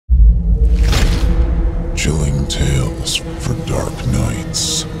Tales for Dark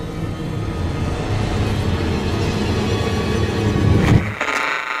Nights.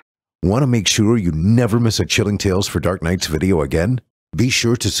 Want to make sure you never miss a Chilling Tales for Dark Nights video again? Be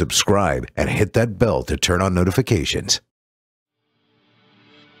sure to subscribe and hit that bell to turn on notifications.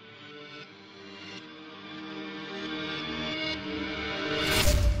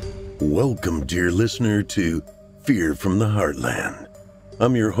 Welcome, dear listener, to Fear from the Heartland.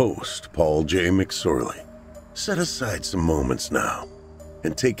 I'm your host, Paul J. McSorley. Set aside some moments now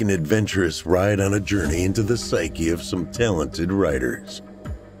and take an adventurous ride on a journey into the psyche of some talented writers.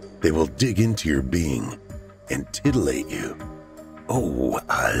 They will dig into your being and titillate you. Oh,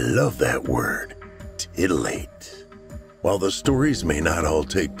 I love that word, titillate. While the stories may not all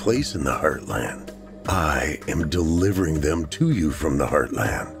take place in the Heartland, I am delivering them to you from the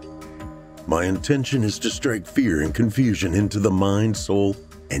Heartland. My intention is to strike fear and confusion into the mind, soul,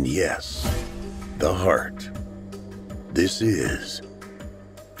 and yes, the heart. This is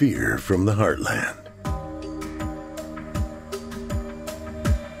Fear from the Heartland.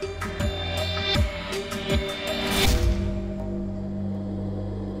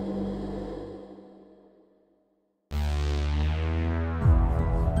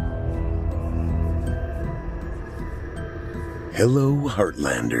 Hello,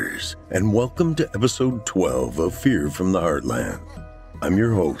 Heartlanders, and welcome to episode 12 of Fear from the Heartland. I'm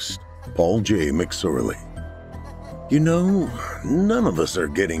your host, Paul J. McSorley. You know, none of us are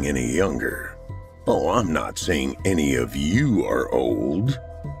getting any younger. Oh, I'm not saying any of you are old,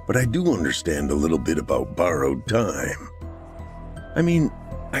 but I do understand a little bit about borrowed time. I mean,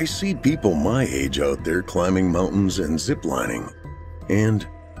 I see people my age out there climbing mountains and ziplining, and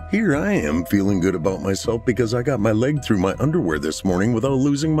here I am feeling good about myself because I got my leg through my underwear this morning without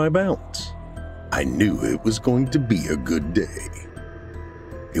losing my balance. I knew it was going to be a good day.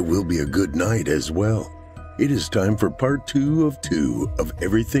 It will be a good night as well. It is time for part 2 of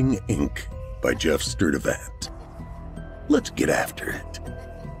Everything Inc. by Geoff Sturtevant. Let's get after it.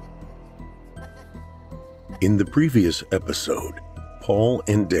 In the previous episode, Paul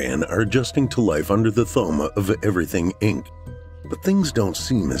and Dan are adjusting to life under the thumb of Everything Inc. But things don't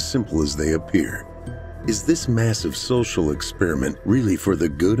seem as simple as they appear. Is this massive social experiment really for the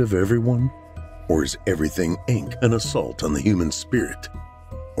good of everyone? Or is Everything Inc. an assault on the human spirit?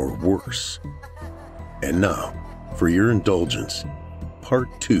 Or worse? And now, for your indulgence, part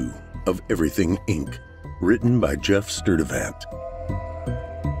 2 of Everything Inc., written by Geoff Sturtevant.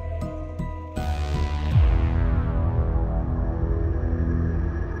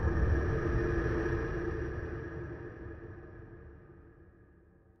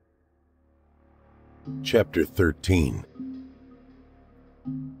 Chapter 13.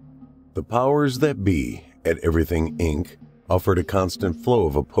 The powers that be at Everything Inc. offered a constant flow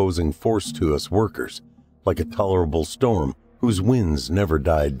of opposing force to us workers, like a tolerable storm whose winds never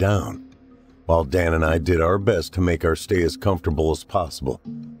died down. While Dan and I did our best to make our stay as comfortable as possible,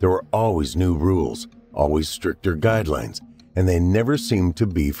 there were always new rules, always stricter guidelines, and they never seemed to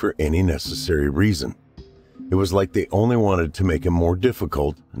be for any necessary reason. It was like they only wanted to make it more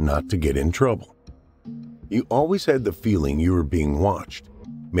difficult not to get in trouble. You always had the feeling you were being watched.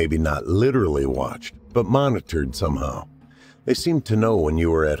 Maybe not literally watched, but monitored somehow. They seemed to know when you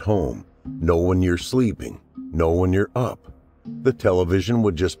were at home, know when you're sleeping, know when you're up. The television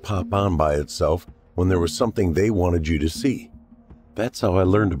would just pop on by itself when there was something they wanted you to see. That's how I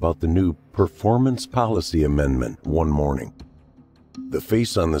learned about the new Performance Policy Amendment one morning. The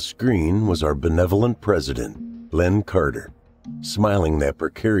face on the screen was our benevolent president, Len Carter, smiling that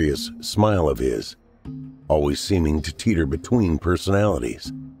precarious smile of his, always seeming to teeter between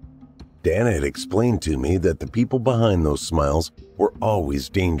personalities. Dan had explained to me that the people behind those smiles were always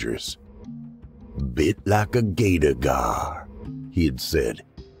dangerous. "Bit like a gator gar," he had said.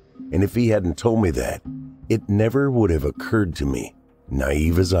 And if he hadn't told me that, it never would have occurred to me,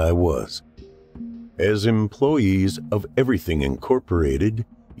 naive as I was. As employees of Everything Incorporated,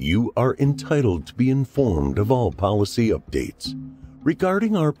 you are entitled to be informed of all policy updates.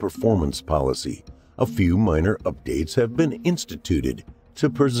 Regarding our performance policy, a few minor updates have been instituted to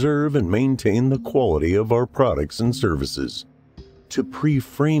preserve and maintain the quality of our products and services. To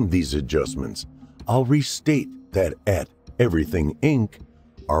pre-frame these adjustments, I'll restate that at Everything Inc.,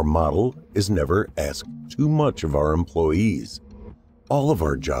 our model is never ask too much of our employees. All of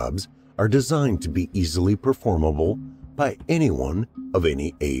our jobs are designed to be easily performable by anyone of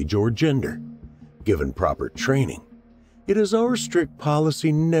any age or gender, given proper training. It is our strict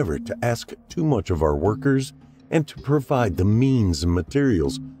policy never to ask too much of our workers and to provide the means and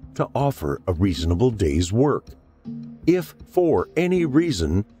materials to offer a reasonable day's work. If for any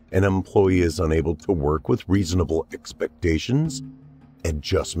reason an employee is unable to work with reasonable expectations,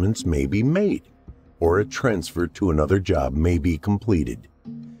 adjustments may be made, or a transfer to another job may be completed.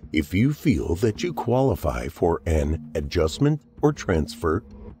 If you feel that you qualify for an adjustment or transfer,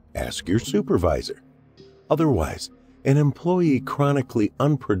 ask your supervisor. Otherwise, an employee chronically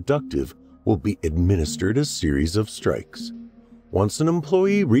unproductive will be administered a series of strikes. Once an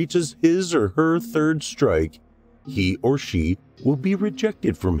employee reaches his or her third strike, he or she will be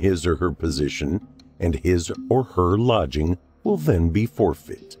rejected from his or her position, and his or her lodging will then be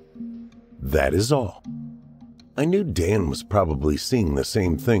forfeit. That is all. I knew Dan was probably seeing the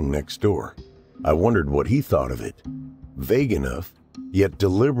same thing next door. I wondered what he thought of it. Vague enough, yet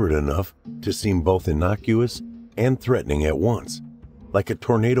deliberate enough to seem both innocuous and threatening at once, like a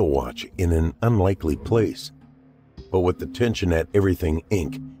tornado watch in an unlikely place. But with the tension at Everything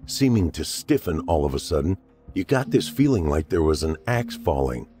Inc. seeming to stiffen all of a sudden, you got this feeling like there was an axe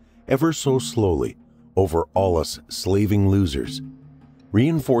falling, ever so slowly, over all us slaving losers.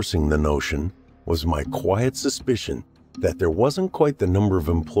 Reinforcing the notion was my quiet suspicion that there wasn't quite the number of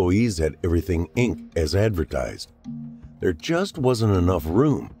employees at Everything Inc. as advertised. There just wasn't enough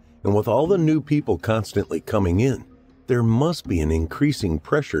room, and with all the new people constantly coming in, there must be an increasing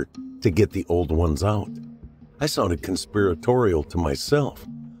pressure to get the old ones out. I sounded conspiratorial to myself,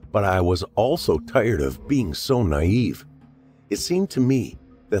 but I was also tired of being so naive. It seemed to me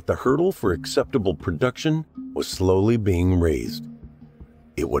that the hurdle for acceptable production was slowly being raised.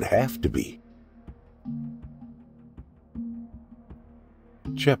 It would have to be.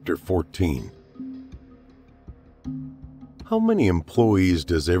 Chapter 14. How many employees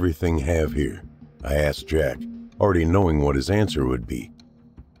does Everything have here? I asked Jack, already knowing what his answer would be.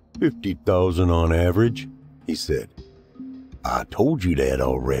 50,000 on average, he said. I told you that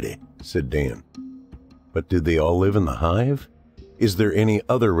already, said Dan. But do they all live in the hive? Is there any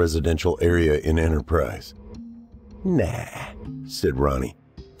other residential area in Enterprise? Nah, said Ronnie.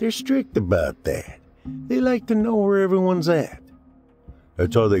 They're strict about that. They like to know where everyone's at.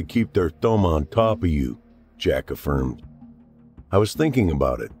 That's how they keep their thumb on top of you, Jack affirmed. I was thinking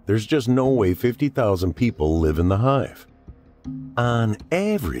about it. There's just no way 50,000 people live in the hive. On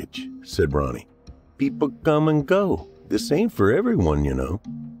average, said Ronnie. People come and go. This ain't for everyone, you know.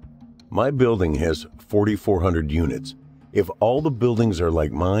 My building has 4,400 units. If all the buildings are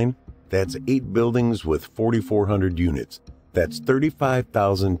like mine, that's 8 buildings with 4,400 units. That's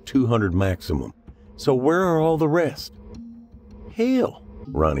 35,200 maximum. So where are all the rest? Hell,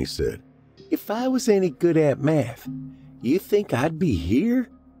 Ronnie said. If I was any good at math, you think I'd be here?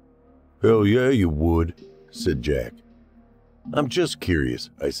 Hell yeah, you would, said Jack. I'm just curious,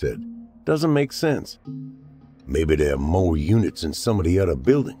 I said. Doesn't make sense. Maybe there are more units in some of the other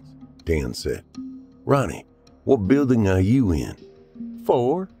buildings, Dan said. Ronnie, what building are you in?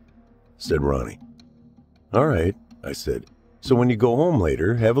 4, said Ronnie. All right, I said. So when you go home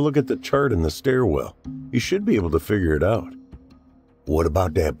later, have a look at the chart in the stairwell. You should be able to figure it out. What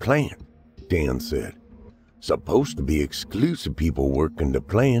about that plant? Dan said. Supposed to be exclusive people working the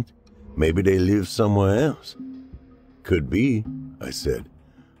plant. Maybe they live somewhere else. Could be, I said,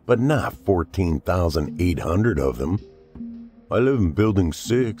 but not 14,800 of them. I live in building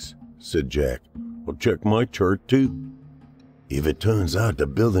 6, said Jack. I'll check my chart too. If it turns out the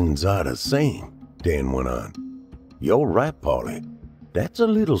buildings are the same, Dan went on. You're right, Polly. That's a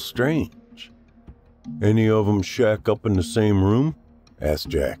little strange. Any of them shack up in the same room? Asked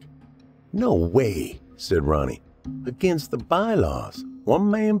Jack. No way, said Ronnie. Against the bylaws.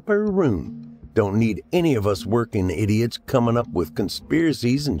 1 man per room. Don't need any of us working idiots coming up with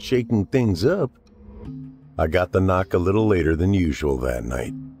conspiracies and shaking things up. I got the knock a little later than usual that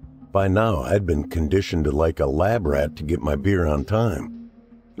night. By now, I'd been conditioned to like a lab rat to get my beer on time.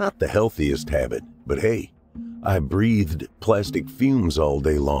 Not the healthiest habit, but hey, I breathed plastic fumes all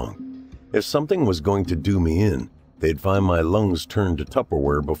day long. If something was going to do me in, they'd find my lungs turned to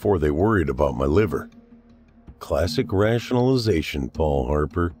Tupperware before they worried about my liver. Classic rationalization, Paul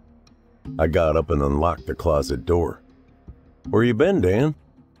Harper. I got up and unlocked the closet door. Where you been, Dan?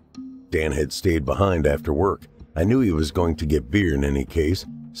 Dan had stayed behind after work. I knew he was going to get beer in any case.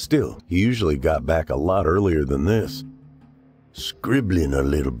 Still, he usually got back a lot earlier than this. Scribbling a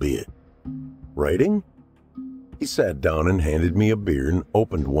little bit. Writing? He sat down and handed me a beer and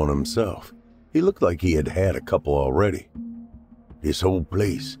opened one himself. He looked like he had had a couple already. This whole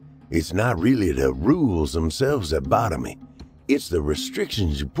place, it's not really the rules themselves that bother me. It's the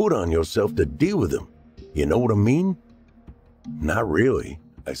restrictions you put on yourself to deal with them. You know what I mean? Not really,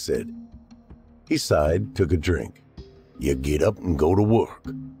 I said. He sighed, took a drink. You get up and go to work.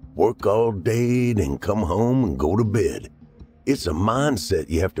 Work all day, then come home and go to bed. It's a mindset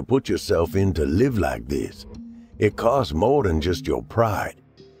you have to put yourself in to live like this. It costs more than just your pride.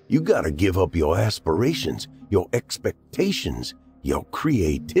 You gotta give up your aspirations, your expectations, your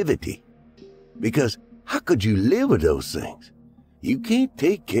creativity. Because how could you live with those things? You can't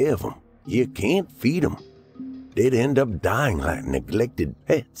take care of them. You can't feed them. They'd end up dying like neglected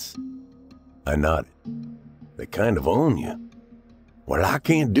pets. I nodded. They kind of own you. Well, I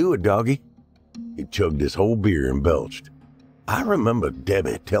can't do it, doggy. He chugged his whole beer and belched. I remember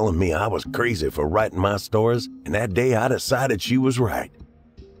Debbie telling me I was crazy for writing my stories, and that day I decided she was right.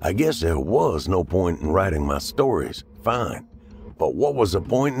 I guess there was no point in writing my stories, fine. But what was the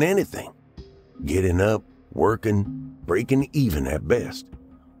point in anything? Getting up, working, breaking even at best.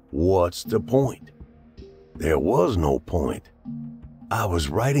 What's the point? There was no point. I was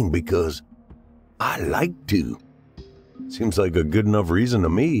writing because I like to. Seems like a good enough reason to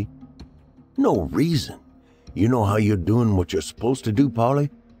me. No reason. You know how you're doing what you're supposed to do, Polly?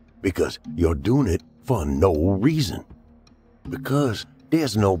 Because you're doing it for no reason. Because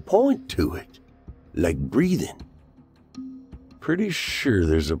there's no point to it. Like breathing. Pretty sure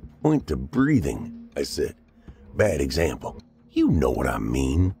there's a point to breathing, I said. Bad example. You know what I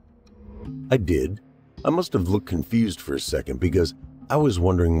mean. I did. I must have looked confused for a second because I was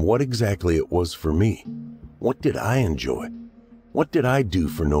wondering what exactly it was for me. What did I enjoy? What did I do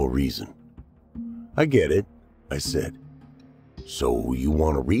for no reason? I get it, I said. So you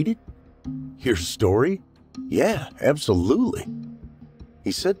want to read it? Your story? Yeah, absolutely.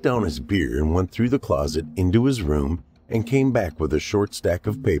 He set down his beer and went through the closet into his room and came back with a short stack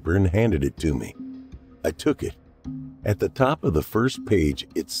of paper and handed it to me. I took it. At the top of the first page,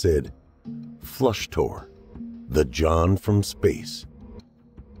 it said, Flush Tour, the John from Space.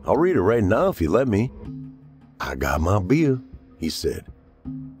 I'll read it right now if you let me. I got my beer, he said.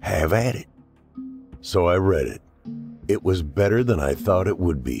 Have at it. So I read it. It was better than I thought it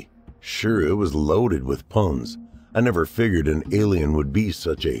would be. Sure, it was loaded with puns. I never figured an alien would be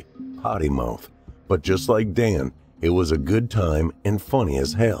such a potty mouth. But just like Dan, it was a good time and funny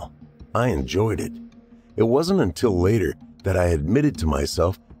as hell. I enjoyed it. It wasn't until later that I admitted to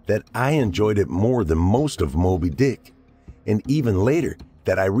myself that I enjoyed it more than most of Moby Dick. And even later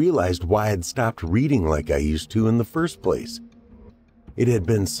that I realized why I'd stopped reading like I used to in the first place. It had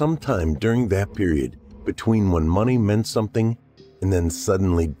been some time during that period between when money meant something and then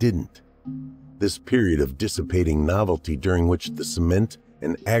suddenly didn't. This period of dissipating novelty during which the cement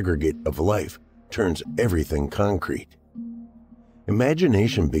and aggregate of life turns everything concrete.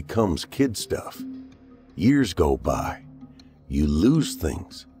 Imagination becomes kid stuff. Years go by. You lose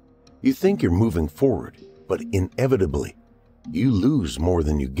things. You think you're moving forward, but inevitably, you lose more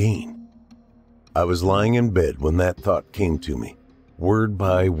than you gain. I was lying in bed when that thought came to me, word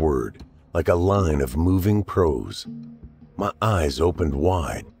by word, like a line of moving prose. My eyes opened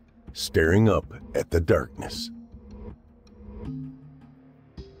wide, staring up at the darkness.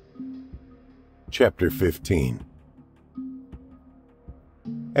 Chapter 15.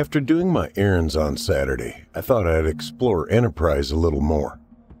 After doing my errands on Saturday, I thought I'd explore Enterprise a little more.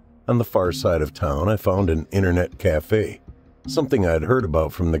 On the far side of town, I found an internet cafe, something I'd heard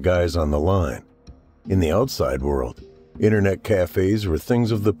about from the guys on the line. In the outside world, internet cafes were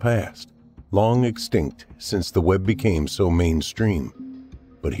things of the past, long extinct since the web became so mainstream.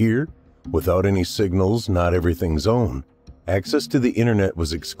 But here, without any signals, not everything's own, access to the internet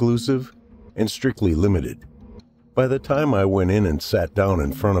was exclusive and strictly limited. By the time I went in and sat down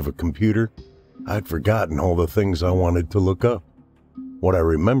in front of a computer, I'd forgotten all the things I wanted to look up. What I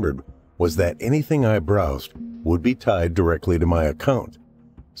remembered was that anything I browsed would be tied directly to my account,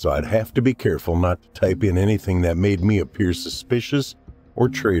 so I'd have to be careful not to type in anything that made me appear suspicious or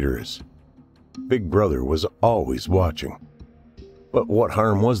traitorous. Big Brother was always watching. But what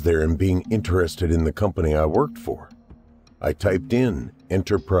harm was there in being interested in the company I worked for? I typed in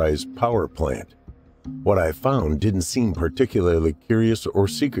Enterprise Power Plant. What I found didn't seem particularly curious or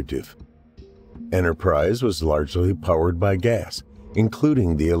secretive. Enterprise was largely powered by gas,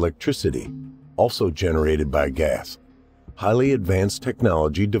 including the electricity, also generated by gas. Highly advanced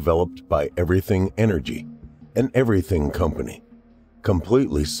technology developed by Everything Energy, an everything company,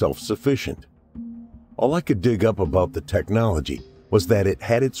 completely self-sufficient. All I could dig up about the technology was that it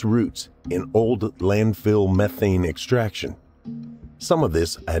had its roots in old landfill methane extraction. Some of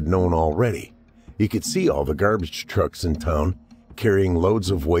this I had known already. You could see all the garbage trucks in town carrying loads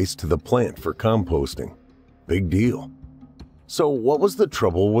of waste to the plant for composting. Big deal. So what was the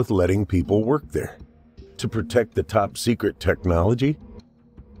trouble with letting people work there? To protect the top secret technology?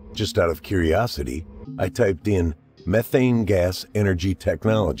 Just out of curiosity, I typed in methane gas energy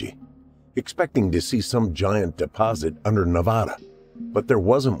technology. expecting to see some giant deposit under Nevada, but there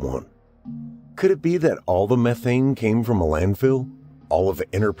wasn't one. Could it be that all the methane came from a landfill? All of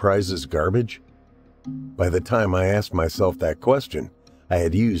Enterprise's garbage? By the time I asked myself that question, I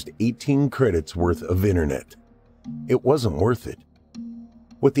had used 18 credits worth of internet. It wasn't worth it.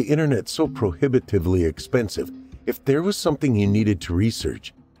 With the internet so prohibitively expensive, if there was something you needed to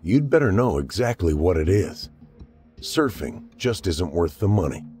research, you'd better know exactly what it is. Surfing just isn't worth the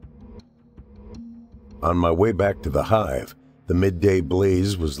money. On my way back to the hive, the midday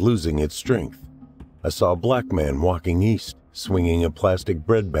blaze was losing its strength. I saw a black man walking east, swinging a plastic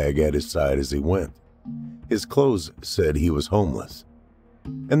bread bag at his side as he went. His clothes said he was homeless.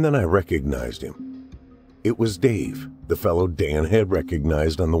 And then I recognized him. It was Dave, the fellow Dan had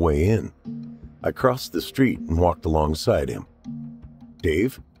recognized on the way in. I crossed the street and walked alongside him.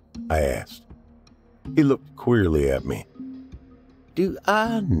 "Dave?" I asked. He looked queerly at me. "Do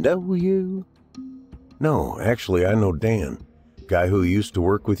I know you?" "No, actually I know Dan. Guy who used to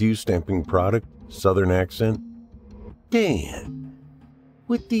work with you stamping product, southern accent." "Dan,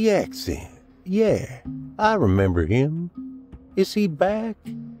 with the accent. Yeah, I remember him. Is he back?"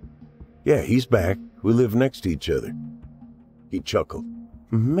 "Yeah, he's back. We live next to each other." He chuckled.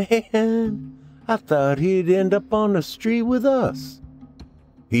 "Man, I thought he'd end up on the street with us."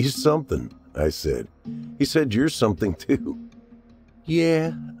 "He's something," I said. "He said you're something too."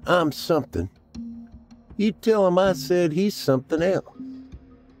 "Yeah, I'm something. You tell him I said he's something else."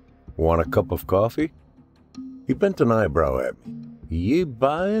 "Want a cup of coffee?" He bent an eyebrow at me. "You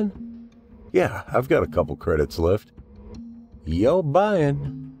buying?" "Yeah, I've got a couple credits left." "You're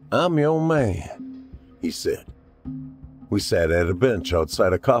buying. I'm your man," he said. We sat at a bench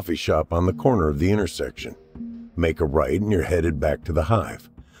outside a coffee shop on the corner of the intersection. Make a right and you're headed back to the hive.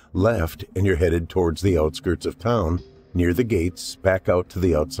 Left and you're headed towards the outskirts of town, near the gates, back out to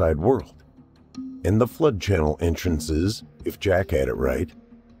the outside world. And the flood channel entrances, if Jack had it right.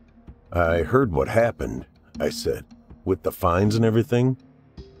 "I heard what happened," I said, "with the fines and everything."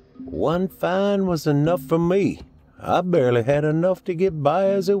 "One fine was enough for me. I barely had enough to get by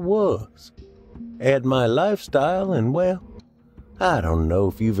as it was. Add my lifestyle and, well, I don't know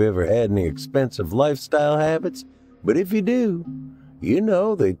if you've ever had any expensive lifestyle habits, but if you do, you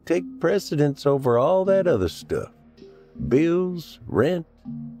know they take precedence over all that other stuff. Bills, rent,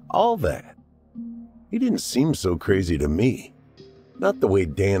 all that." He didn't seem so crazy to me. Not the way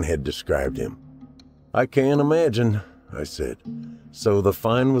Dan had described him. "I can't imagine," I said. "So the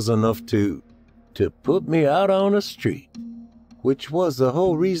fine was enough to put me out on the street, which was the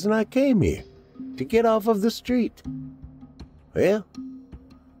whole reason I came here, to get off of the street. Well,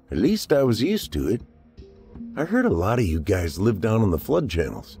 at least I was used to it. I heard a lot of you guys live down in the flood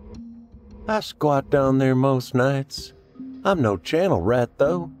channels." "I squat down there most nights. I'm no channel rat,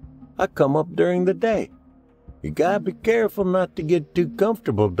 though. I come up during the day. You gotta be careful not to get too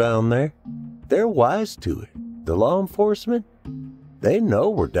comfortable down there. They're wise to it. The law enforcement, they know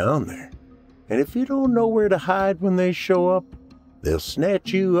we're down there. And if you don't know where to hide when they show up, they'll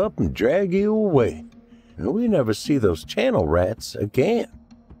snatch you up and drag you away. And we never see those channel rats again."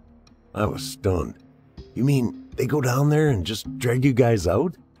 I was stunned. "You mean they go down there and just drag you guys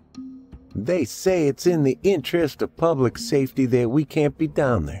out?" "They say it's in the interest of public safety that we can't be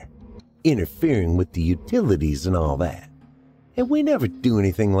down there, interfering with the utilities and all that. And we never do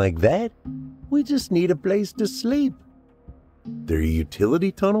anything like that. We just need a place to sleep." "They're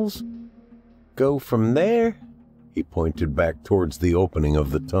utility tunnels?" "Go from there," he pointed back towards the opening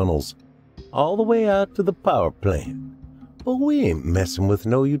of the tunnels, "all the way out to the power plant. But we ain't messing with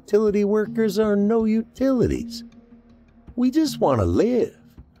no utility workers or no utilities. We just want to live.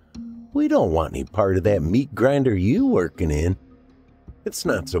 We don't want any part of that meat grinder you working in." "It's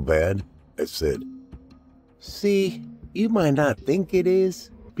not so bad," I said. "See, you might not think it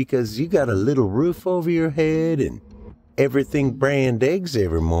is, because you got a little roof over your head and everything brand eggs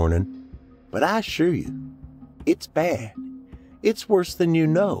every morning. But I assure you, it's bad. It's worse than you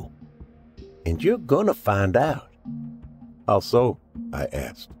know. And you're gonna find out." "How so?" I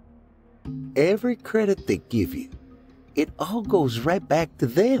asked. "Every credit they give you, it all goes right back to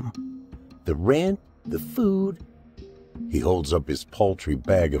them. The rent, the food." He holds up his paltry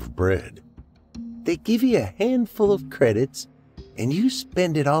bag of bread. "They give you a handful of credits, and you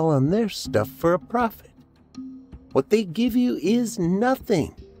spend it all on their stuff for a profit. What they give you is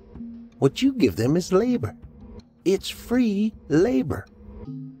nothing. What you give them is labor. It's free labor.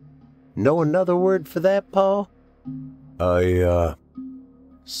 Know another word for that, Paul?"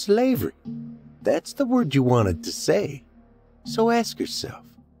 Slavery. That's the word you wanted to say. So ask yourself,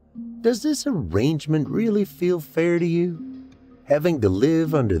 does this arrangement really feel fair to you? having to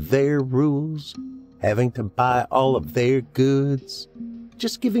live under their rules, having to buy all of their goods,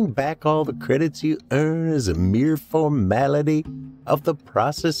 just giving back all the credits you earn as a mere formality of the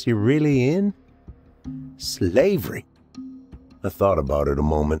process you're really in? Slavery. I thought about it a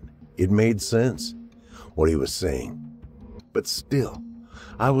moment. It made sense, what he was saying. But still,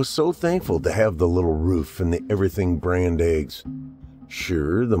 I was so thankful to have the little roof and the everything brand eggs.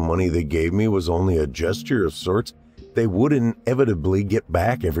 Sure, the money they gave me was only a gesture of sorts. They would inevitably get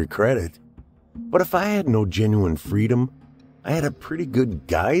back every credit. But if I had no genuine freedom, I had a pretty good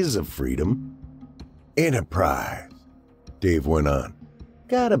guise of freedom. Enterprise, Dave went on.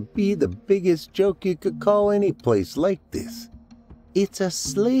 Gotta be the biggest joke you could call any place like this. It's a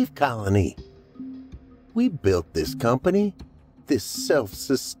slave colony. We built this company, this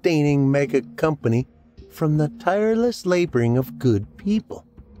self-sustaining mega company, from the tireless laboring of good people.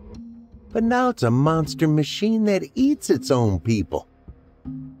 But now it's a monster machine that eats its own people.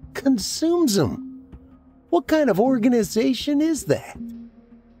 Consumes them. What kind of organization is that?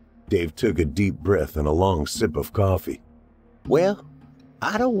 Dave took a deep breath and a long sip of coffee. Well,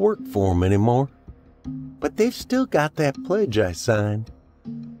 I don't work for them anymore. But they've still got that pledge I signed.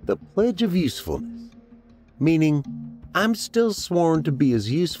 The Pledge of Usefulness. Meaning, I'm still sworn to be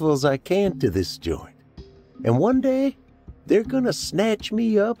as useful as I can to this joint. And one day, they're gonna snatch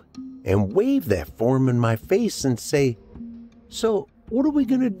me up and wave that form in my face and say, "So, what are we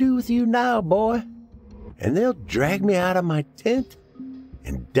gonna do with you now, boy?" And they'll drag me out of my tent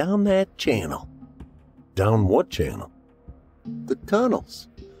and down that channel. Down what channel? The tunnels.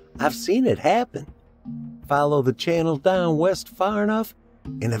 I've seen it happen. Follow the channel down west far enough,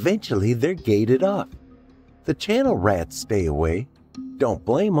 and eventually they're gated off. The channel rats stay away. Don't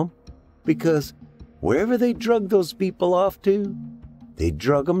blame them, because wherever they drug those people off to, they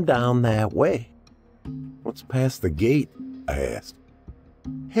drug them down that way. What's past the gate? I asked.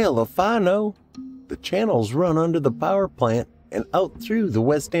 Hell if I know. The channels run under the power plant and out through the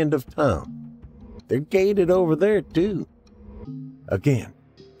west end of town. They're gated over there too. Again,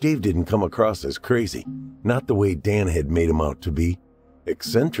 Dave didn't come across as crazy, not the way Dan had made him out to be.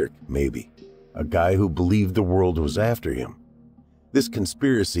 Eccentric, maybe. A guy who believed the world was after him. This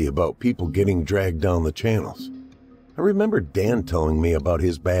conspiracy about people getting dragged down the channels. I remember Dan telling me about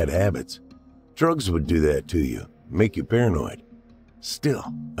his bad habits. Drugs would do that to you, make you paranoid. Still,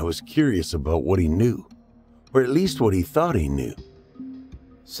 I was curious about what he knew, or at least what he thought he knew.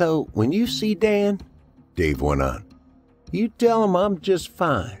 So, when you see Dan, Dave went on, you tell him I'm just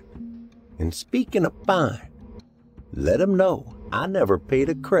fine. And speaking of fine, let him know I never paid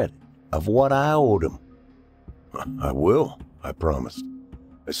a credit of what I owed him. I will, I promised.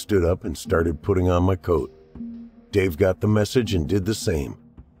 I stood up and started putting on my coat. Dave got the message and did the same.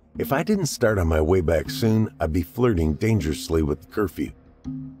 If I didn't start on my way back soon, I'd be flirting dangerously with the curfew.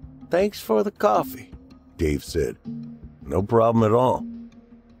 Thanks for the coffee, Dave said. No problem at all.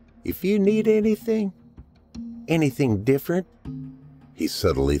 If you need anything different, he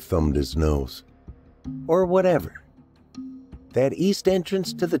subtly thumbed his nose, or whatever, that east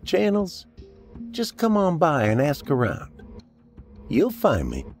entrance to the channels, just come on by and ask around. You'll find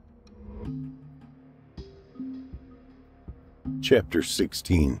me. Chapter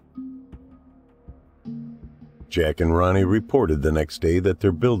 16. Jack and Ronnie reported the next day that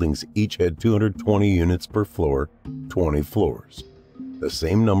their buildings each had 220 units per floor, 20 floors, the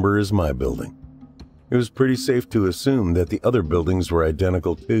same number as my building. It was pretty safe to assume that the other buildings were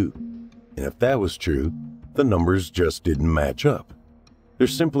identical too, and if that was true, the numbers just didn't match up. There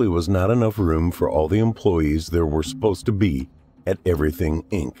simply was not enough room for all the employees there were supposed to be at Everything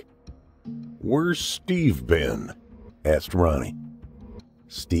Inc. "Where's Steve been?" asked Ronnie.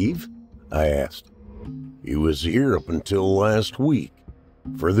 "Steve?" I asked. "He was here up until last week,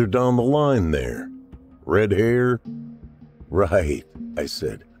 further down the line there. Red hair?" "Right," I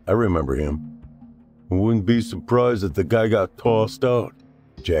said. "I remember him." "I wouldn't be surprised if the guy got tossed out,"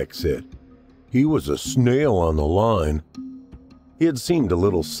 Jack said. "He was a snail on the line." He had seemed a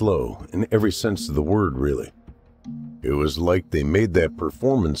little slow, in every sense of the word, really. "It was like they made that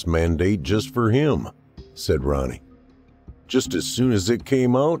performance mandate just for him," said Ronnie. "Just as soon as it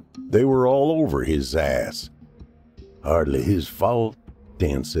came out, they were all over his ass." "Hardly his fault,"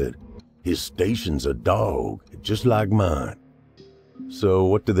 Dan said. "His station's a dog, just like mine." "So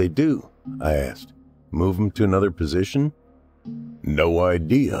what do they do?" I asked. "Move him to another position?" "No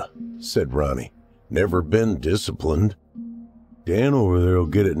idea," said Ronnie. "Never been disciplined." "Dan over there'll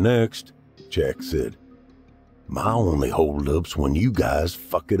get it next," Jack said. "My only holdup's when you guys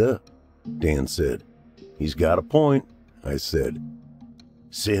fuck it up," Dan said. "He's got a point," I said.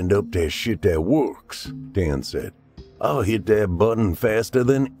 "Send up that shit that works," Dan said. I'll hit that button faster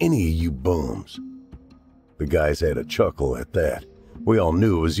than any of you bums." The guys had a chuckle at that. We all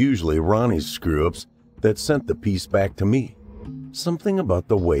knew it was usually Ronnie's screw-ups that sent the piece back to me. Something about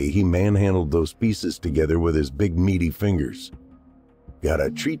the way he manhandled those pieces together with his big meaty fingers.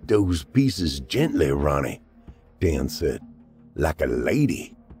 "Gotta treat those pieces gently, Ronnie," Dan said. "Like a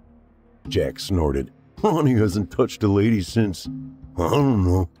lady." Jack snorted. "Ronnie hasn't touched a lady since, I don't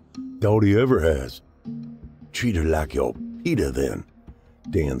know, doubt he ever has." "Treat her like your Peter then,"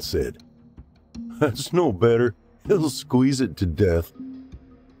 Dan said. "That's no better. He'll squeeze it to death."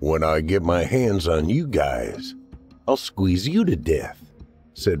 "When I get my hands on you guys, I'll squeeze you to death,"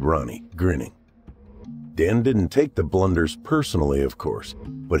 said Ronnie, grinning. Dan didn't take the blunders personally, of course,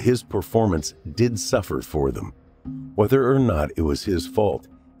 but his performance did suffer for them. Whether or not it was his fault,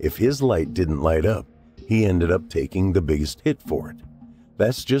 if his light didn't light up, he ended up taking the biggest hit for it.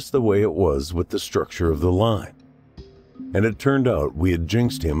 That's just the way it was with the structure of the line. And it turned out we had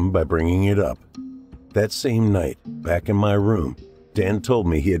jinxed him by bringing it up. That same night, back in my room, Dan told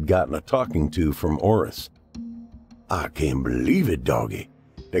me he had gotten a talking to from Oris. "I can't believe it, doggy.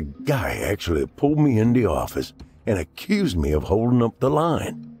 The guy actually pulled me in the office and accused me of holding up the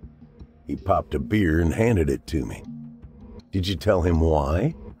line." He popped a beer and handed it to me. "Did you tell him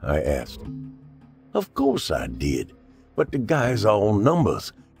why?" I asked. "Of course I did, but the guy's all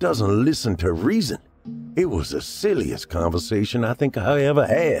numbers, doesn't listen to reason. It was the silliest conversation I think I ever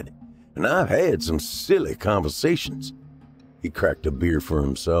had, and I've had some silly conversations." He cracked a beer for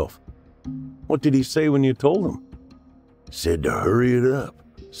himself. "What did he say when you told him?" "Said to hurry it up,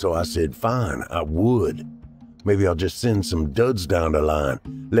 so I said fine, I would. Maybe I'll just send some duds down the line,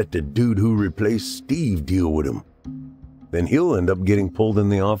 let the dude who replaced Steve deal with him. Then he'll end up getting pulled in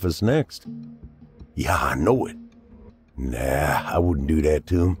the office next." "Yeah, I know it. Nah, I wouldn't do that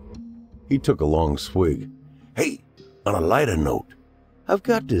to him." He took a long swig. "Hey, on a lighter note, I've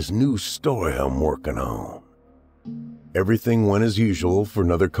got this new story I'm working on." Everything went as usual for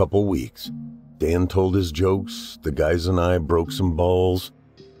another couple weeks. Dan told his jokes, the guys and I broke some balls,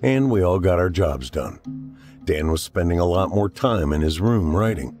 and we all got our jobs done. Dan was spending a lot more time in his room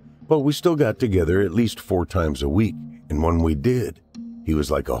writing, but we still got together at least 4 times a week, and when we did, he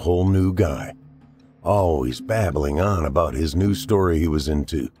was like a whole new guy. Always babbling on about his new story he was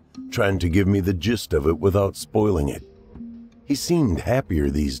into, trying to give me the gist of it without spoiling it. He seemed happier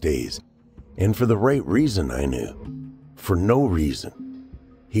these days, and for the right reason, I knew. For no reason.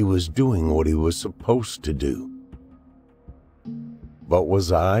 He was doing what he was supposed to do. But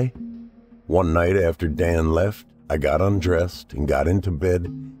was I? One night after Dan left, I got undressed and got into bed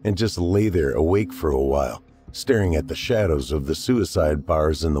and just lay there awake for a while, staring at the shadows of the suicide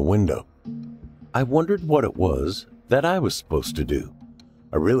bars in the window. I wondered what it was that I was supposed to do.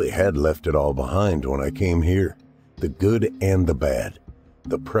 I really had left it all behind when I came here, the good and the bad,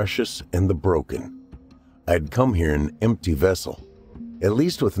 the precious and the broken. I'd come here an empty vessel. At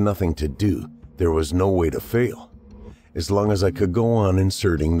least with nothing to do, there was no way to fail. As long as I could go on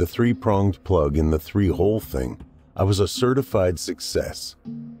inserting the 3-pronged plug in the 3-hole thing, I was a certified success.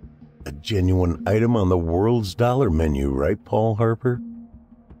 A genuine item on the world's dollar menu, right, Paul Harper?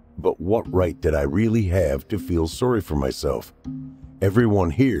 But what right did I really have to feel sorry for myself?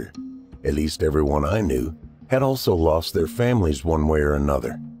 Everyone here, at least everyone I knew, had also lost their families one way or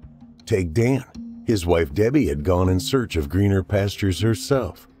another. Take Dan. His wife Debbie had gone in search of greener pastures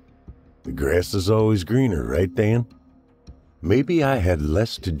herself. The grass is always greener, right, Dan? Maybe I had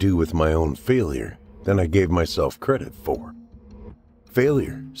less to do with my own failure than I gave myself credit for.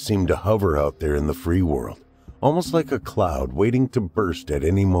 Failure seemed to hover out there in the free world, almost like a cloud waiting to burst at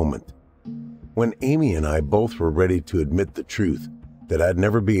any moment. When Amy and I both were ready to admit the truth, that I'd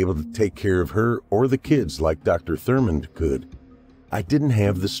never be able to take care of her or the kids like Dr. Thurmond could, I didn't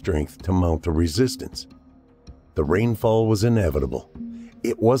have the strength to mount a resistance. The rainfall was inevitable.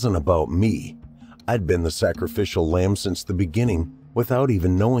 It wasn't about me. I'd been the sacrificial lamb since the beginning without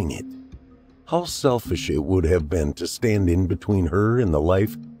even knowing it. How selfish it would have been to stand in between her and the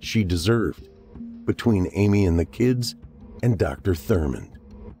life she deserved, between Amy and the kids and Dr. Thurmond.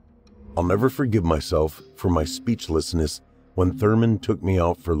 I'll never forgive myself for my speechlessness when Thurmond took me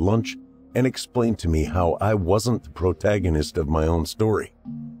out for lunch and explained to me how I wasn't the protagonist of my own story,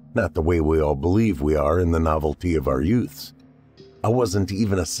 not the way we all believe we are in the novelty of our youths. I wasn't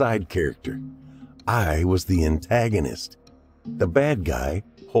even a side character. I was the antagonist, the bad guy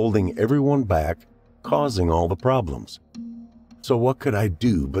holding everyone back, causing all the problems. So what could I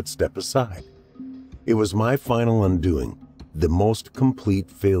do but step aside? It was my final undoing, the most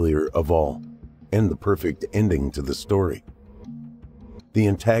complete failure of all, and the perfect ending to the story. the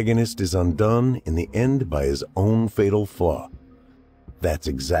antagonist is undone in the end by his own fatal flaw. That's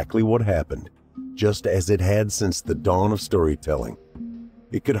exactly what happened, just as it had since the dawn of storytelling.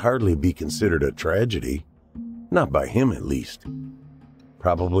 It could hardly be considered a tragedy, not by him at least.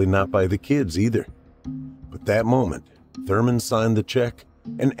 Probably not by the kids either. But that moment, Thurman signed the check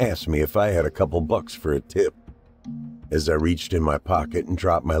and asked me if I had a couple bucks for a tip. As I reached in my pocket and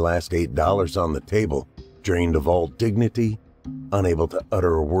dropped my last $8 on the table, drained of all dignity, unable to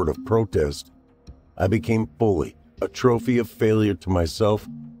utter a word of protest, I became fully a trophy of failure to myself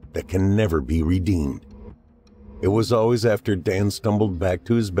that can never be redeemed. It was always after Dan stumbled back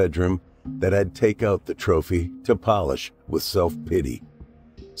to his bedroom that I'd take out the trophy to polish with self-pity.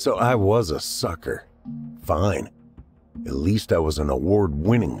 So I was a sucker. Fine. At least I was an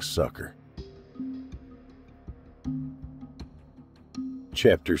award-winning sucker.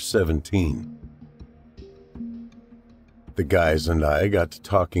 Chapter 17. The guys and I got to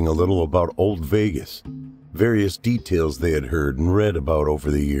talking a little about old Vegas, various details they had heard and read about over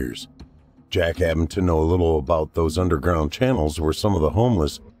the years. Jack happened to know a little about those underground channels where some of the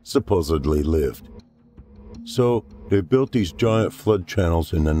homeless supposedly lived. So, they built these giant flood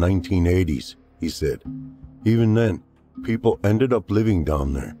channels in the 1980s, he said. Even then, people ended up living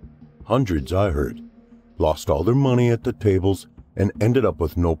down there. Hundreds, I heard. Lost all their money at the tables and ended up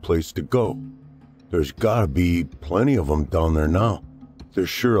with no place to go. There's gotta be plenty of them down there now. There's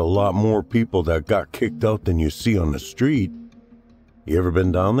sure a lot more people that got kicked out than you see on the street. You ever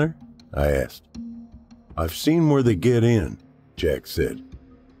been down there? I asked. I've seen where they get in, Jack said.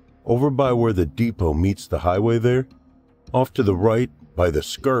 Over by where the depot meets the highway there. Off to the right, by the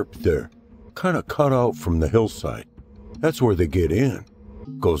scarp there. Kinda cut out from the hillside. That's where they get in.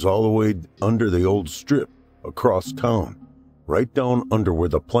 Goes all the way under the old strip, across town. Right down under where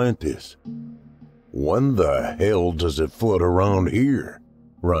the plant is. When the hell does it flood around here?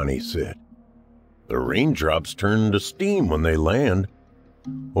 Ronnie said. The raindrops turn to steam when they land.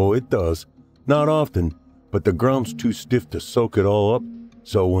 Oh, it does. Not often, but the ground's too stiff to soak it all up,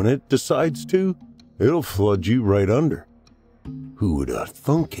 so when it decides to, it'll flood you right under. Who would have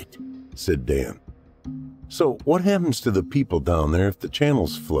thunk it? Said Dan. So what happens to the people down there if the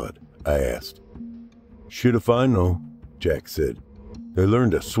channels flood? I asked. Shit if I know, Jack said. They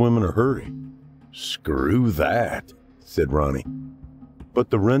learn to swim in a hurry. Screw that, said Ronnie. But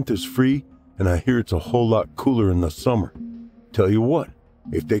the rent is free, and I hear it's a whole lot cooler in the summer. Tell you what,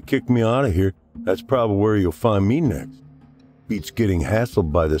 if they kick me out of here, that's probably where you'll find me next. Beats getting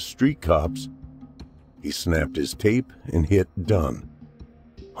hassled by the street cops. He snapped his tape and hit done.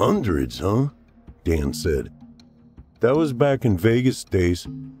 Hundreds, huh? Dan said. That was back in Vegas days.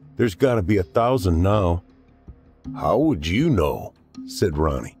 There's gotta be 1,000 now. How would you know? Said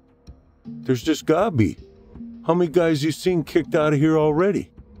Ronnie. There's just gotta be. How many guys you seen kicked out of here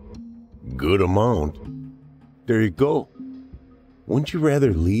already? Good amount. There you go. Wouldn't you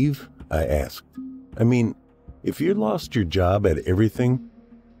rather leave? I asked. I mean, if you lost your job at everything,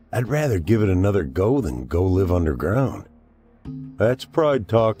 I'd rather give it another go than go live underground. That's pride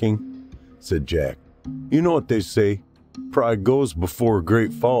talking, said Jack. You know what they say, pride goes before a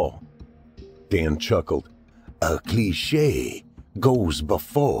great fall. Dan chuckled. A cliché goes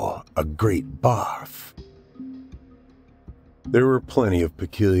before a great barf. There were plenty of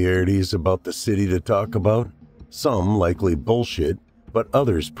peculiarities about the city to talk about, some likely bullshit, but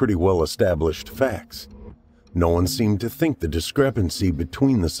others pretty well-established facts. No one seemed to think the discrepancy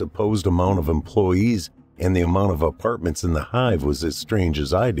between the supposed amount of employees and the amount of apartments in the hive was as strange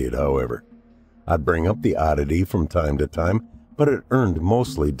as I did, however. I'd bring up the oddity from time to time, but it earned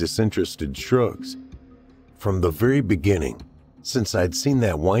mostly disinterested shrugs. From the very beginning, since I'd seen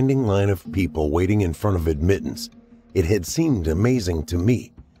that winding line of people waiting in front of admittance, it had seemed amazing to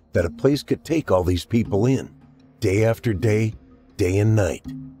me that a place could take all these people in, day after day, day and night.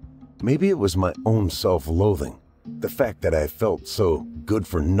 Maybe it was my own self-loathing, the fact that I felt so good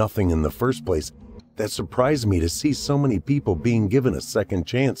for nothing in the first place, that surprised me to see so many people being given a second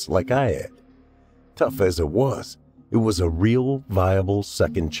chance like I had. Tough as it was a real, viable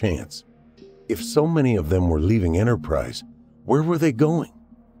second chance. If so many of them were leaving Enterprise, where were they going?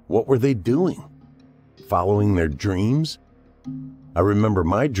 What were they doing? Following their dreams? I remember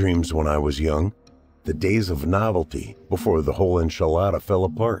my dreams when I was young, the days of novelty before the whole enchilada fell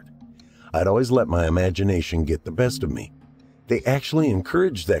apart. I'd always let my imagination get the best of me. They actually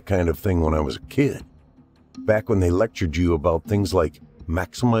encouraged that kind of thing when I was a kid. Back when they lectured you about things like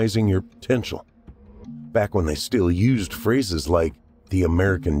maximizing your potential. Back when they still used phrases like the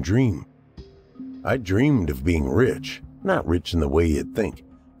American dream. I dreamed of being rich, not rich in the way you'd think,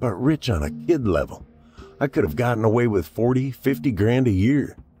 but rich on a kid level. I could have gotten away with 40, 50 grand a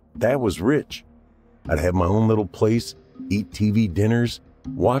year. That was rich. I'd have my own little place, eat TV dinners,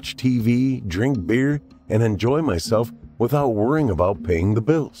 watch TV, drink beer, and enjoy myself without worrying about paying the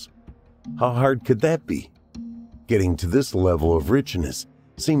bills. How hard could that be? Getting to this level of richness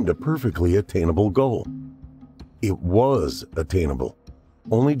seemed a perfectly attainable goal. It was attainable.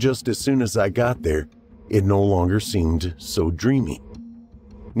 Only just as soon as I got there, it no longer seemed so dreamy.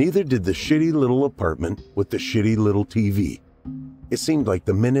 Neither did the shitty little apartment with the shitty little TV. It seemed like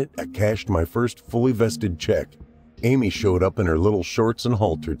the minute I cashed my first fully vested check, Amy showed up in her little shorts and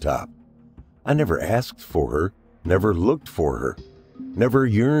halter top. I never asked for her, never looked for her, never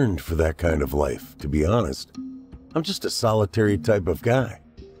yearned for that kind of life, to be honest. I'm just a solitary type of guy,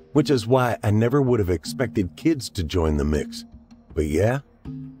 which is why I never would have expected kids to join the mix. But yeah,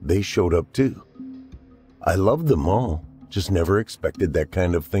 they showed up too. I loved them all, just never expected that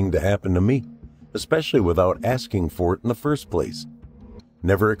kind of thing to happen to me, especially without asking for it in the first place.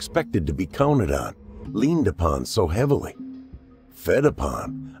 Never expected to be counted on, leaned upon so heavily, fed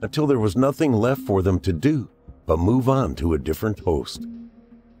upon until there was nothing left for them to do but move on to a different host.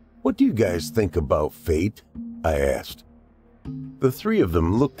 "What do you guys think about fate?" I asked. The three of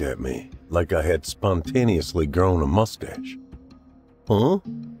them looked at me like I had spontaneously grown a mustache. "Huh?"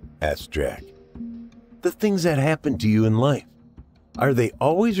 asked Jack. "The things that happen to you in life, are they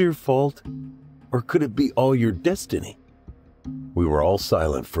always your fault, or could it be all your destiny?" We were all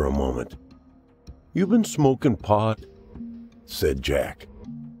silent for a moment. "You've been smoking pot," said Jack.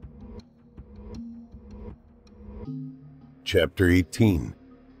 Chapter 18.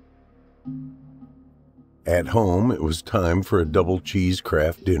 At home, it was time for a double cheese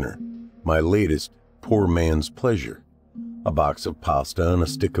Kraft dinner, my latest poor man's pleasure. A box of pasta and a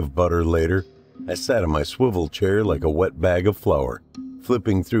stick of butter later, I sat in my swivel chair like a wet bag of flour,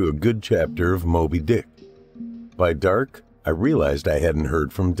 flipping through a good chapter of Moby Dick. By dark, I realized I hadn't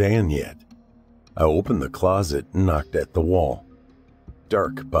heard from Dan yet. I opened the closet and knocked at the wall.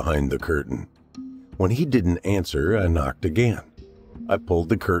 Dark behind the curtain. When he didn't answer, I knocked again. I pulled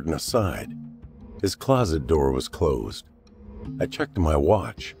the curtain aside. His closet door was closed. I checked my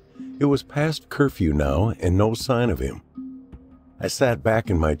watch. It was past curfew now and no sign of him. I sat back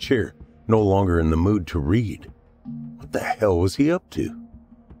in my chair, no longer in the mood to read. What the hell was he up to?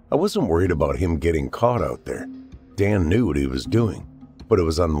 I wasn't worried about him getting caught out there. Dan knew what he was doing, but it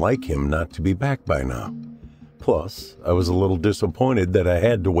was unlike him not to be back by now. Plus, I was a little disappointed that I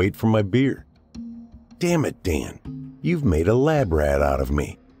had to wait for my beer. Damn it, Dan. You've made a lab rat out of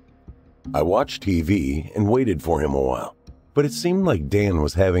me. I watched TV and waited for him a while, but it seemed like Dan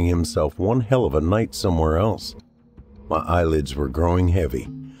was having himself one hell of a night somewhere else. My eyelids were growing heavy.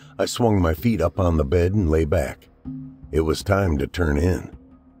 I swung my feet up on the bed and lay back. It was time to turn in.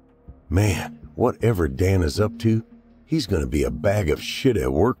 Man, whatever Dan is up to, he's going to be a bag of shit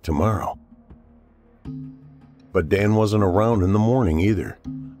at work tomorrow. But Dan wasn't around in the morning either.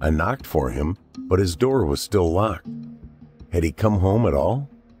 I knocked for him, but his door was still locked. Had he come home at all?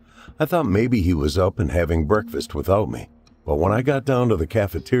 I thought maybe he was up and having breakfast without me, but when I got down to the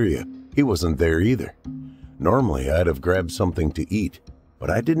cafeteria, he wasn't there either. Normally, I'd have grabbed something to eat, but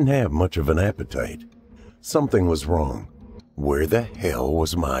I didn't have much of an appetite. Something was wrong. Where the hell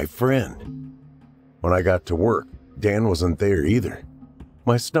was my friend? When I got to work, Dan wasn't there either.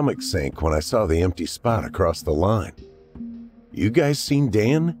 My stomach sank when I saw the empty spot across the line. "You guys seen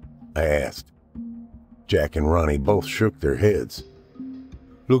Dan?" I asked. Jack and Ronnie both shook their heads.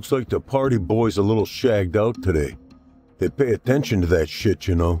 "Looks like the party boy's a little shagged out today. They pay attention to that shit,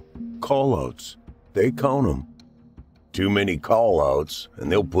 you know. Call-outs. They count 'em." "Too many call-outs,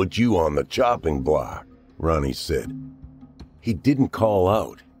 and they'll put you on the chopping block," Ronnie said. "He didn't call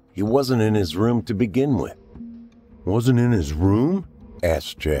out. He wasn't in his room to begin with." "Wasn't in his room?"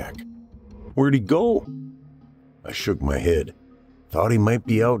 asked Jack. "Where'd he go?" I shook my head. Thought he might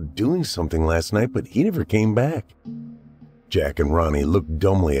be out doing something last night, but he never came back. Jack and Ronnie looked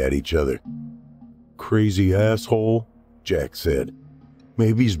dumbly at each other. "Crazy asshole," Jack said.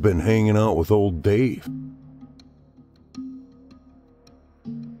 "Maybe he's been hanging out with old Dave."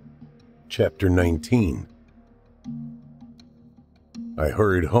 Chapter 19. I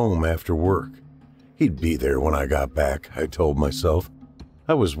hurried home after work. He'd be there when I got back, I told myself.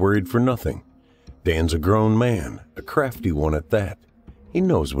 I was worried for nothing. Dan's a grown man, a crafty one at that. He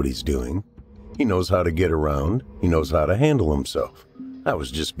knows what he's doing. He knows how to get around. He knows how to handle himself. I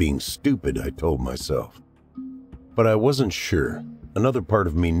was just being stupid, I told myself. But I wasn't sure. Another part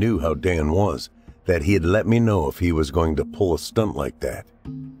of me knew how Dan was, that he'd let me know if he was going to pull a stunt like that.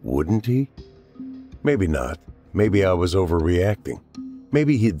 Wouldn't he? Maybe not. Maybe I was overreacting.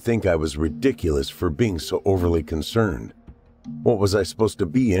 Maybe he'd think I was ridiculous for being so overly concerned. What was I supposed to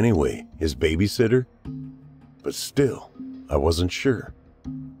be anyway, his babysitter? But still, I wasn't sure.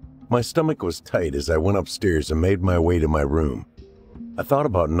 My stomach was tight as I went upstairs and made my way to my room. I thought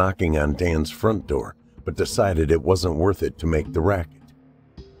about knocking on Dan's front door, but decided it wasn't worth it to make the racket.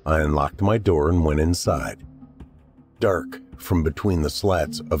 I unlocked my door and went inside. Dark from between the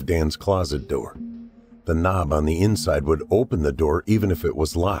slats of Dan's closet door. The knob on the inside would open the door even if it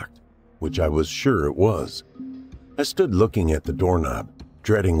was locked, which I was sure it was. I stood looking at the doorknob,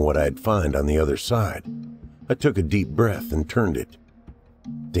 dreading what I'd find on the other side. I took a deep breath and turned it.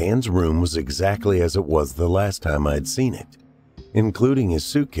 Dan's room was exactly as it was the last time I'd seen it, including his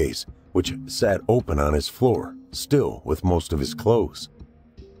suitcase, which sat open on his floor, still with most of his clothes.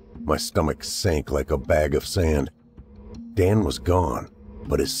 My stomach sank like a bag of sand. Dan was gone,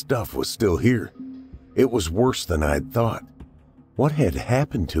 but his stuff was still here. It was worse than I'd thought. What had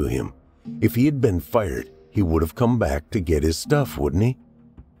happened to him? If he had been fired, he would have come back to get his stuff, wouldn't he?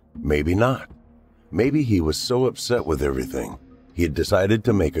 Maybe not. Maybe he was so upset with everything, he had decided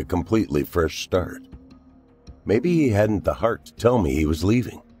to make a completely fresh start. Maybe he hadn't the heart to tell me he was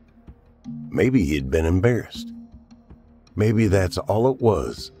leaving. Maybe he'd been embarrassed. Maybe that's all it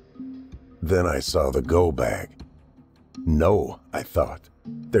was. Then I saw the go bag. No, I thought.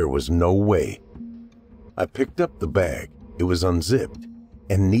 There was no way. I picked up the bag. It was unzipped,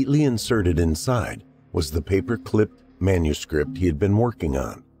 and neatly inserted inside was the paper-clipped manuscript he had been working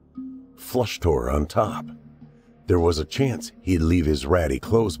on. Flush tore on top. There was a chance he'd leave his ratty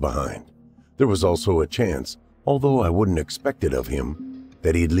clothes behind. There was also a chance, although I wouldn't expect it of him,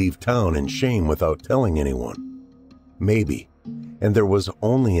 that he'd leave town in shame without telling anyone. Maybe, and there was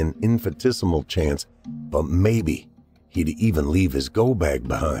only an infinitesimal chance, but maybe he'd even leave his go bag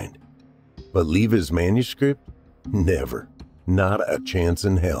behind. But leave his manuscript? Never. Not a chance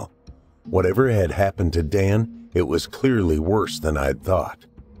in hell. Whatever had happened to Dan, it was clearly worse than I'd thought.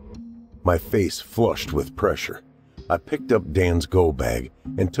 My face flushed with pressure. I picked up Dan's go bag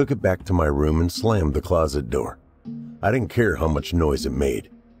and took it back to my room and slammed the closet door. I didn't care how much noise it made.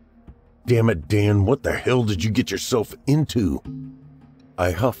 Damn it, Dan, what the hell did you get yourself into?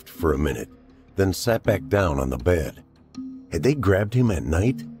 I huffed for a minute, then sat back down on the bed. Had they grabbed him at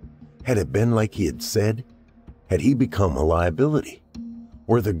night? Had it been like he had said? Had he become a liability?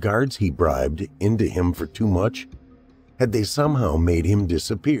 Were the guards he bribed into him for too much? Had they somehow made him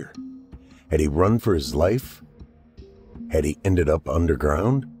disappear? Had he run for his life? Had he ended up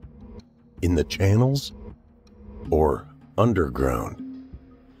underground? In the channels? Or underground?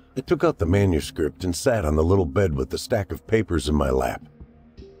 I took out the manuscript and sat on the little bed with the stack of papers in my lap.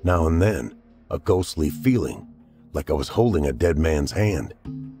 Now and then, a ghostly feeling, like I was holding a dead man's hand.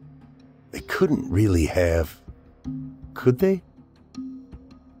 They couldn't really have, could they?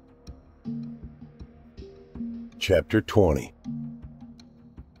 Chapter 20.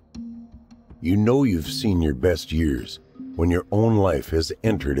 You know you've seen your best years when your own life has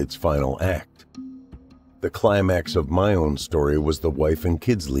entered its final act. The climax of my own story was the wife and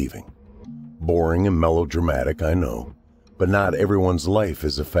kids leaving. Boring and melodramatic, I know, but not everyone's life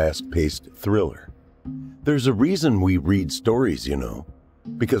is a fast-paced thriller. There's a reason we read stories, you know,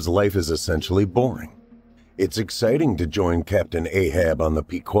 because life is essentially boring. It's exciting to join Captain Ahab on the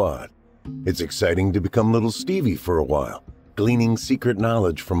Pequod. It's exciting to become Little Stevie for a while, gleaning secret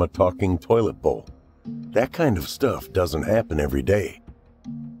knowledge from a talking toilet bowl. That kind of stuff doesn't happen every day.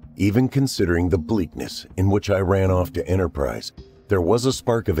 Even considering the bleakness in which I ran off to Enterprise, there was a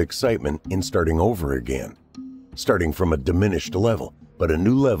spark of excitement in starting over again. Starting from a diminished level, but a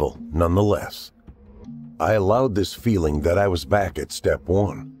new level nonetheless. I allowed this feeling that I was back at step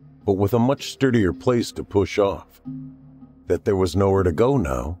one, but with a much sturdier place to push off. That there was nowhere to go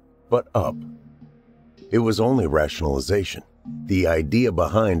now, but up. It was only rationalization. The idea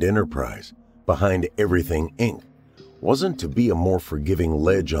behind Enterprise, behind everything Inc., wasn't to be a more forgiving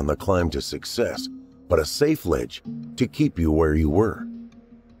ledge on the climb to success, but a safe ledge to keep you where you were.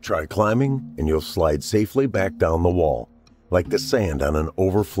 Try climbing and you'll slide safely back down the wall, like the sand on an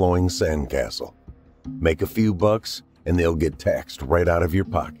overflowing sandcastle. Make a few bucks and they'll get taxed right out of your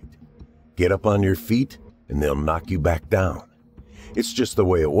pocket. Get up on your feet and they'll knock you back down. It's just the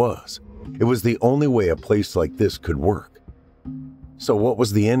way it was. It was the only way a place like this could work. So what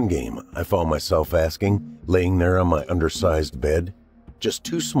was the end game? I found myself asking, laying there on my undersized bed, just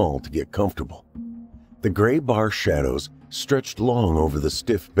too small to get comfortable. The gray bar shadows stretched long over the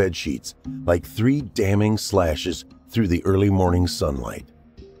stiff bed sheets, like 3 damning slashes through the early morning sunlight.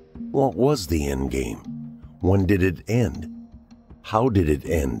 What was the end game? When did it end? How did it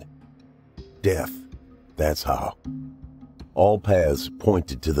end? Death, that's how. All paths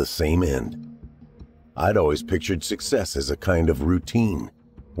pointed to the same end. I'd always pictured success as a kind of routine.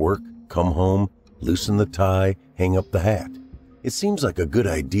 Work, come home, loosen the tie, hang up the hat. It seems like a good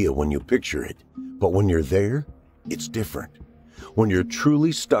idea when you picture it, but when you're there, it's different. When you're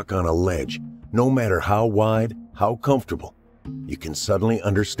truly stuck on a ledge, no matter how wide, how comfortable, you can suddenly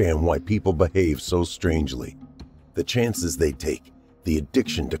understand why people behave so strangely. The chances they take, the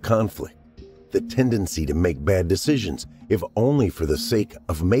addiction to conflict, the tendency to make bad decisions, if only for the sake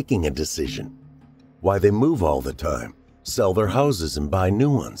of making a decision. Why they move all the time, sell their houses and buy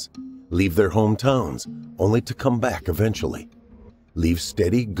new ones, leave their hometowns only to come back eventually. Leave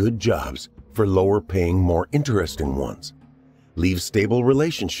steady, good jobs for lower-paying, more interesting ones. Leave stable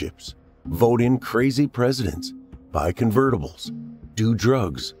relationships, vote in crazy presidents, buy convertibles, do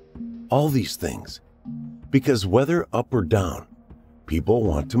drugs, all these things. Because whether up or down, people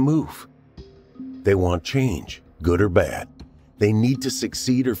want to move. They want change, good or bad. They need to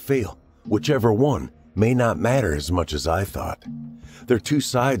succeed or fail. Whichever one may not matter as much as I thought. They're two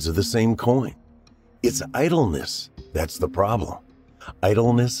sides of the same coin. It's idleness that's the problem.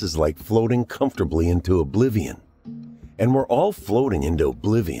 Idleness is like floating comfortably into oblivion. And we're all floating into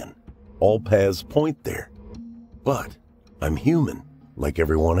oblivion. All paths point there. But I'm human, like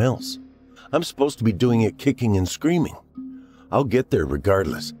everyone else. I'm supposed to be doing it kicking and screaming. I'll get there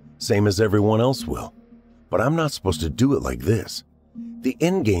regardless, same as everyone else will. But I'm not supposed to do it like this. The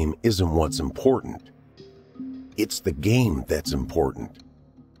end game isn't what's important. It's the game that's important.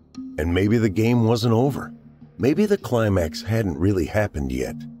 And maybe the game wasn't over. Maybe the climax hadn't really happened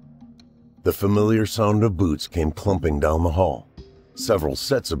yet. The familiar sound of boots came clumping down the hall. Several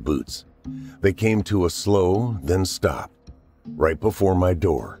sets of boots. They came to a slow, then stopped, right before my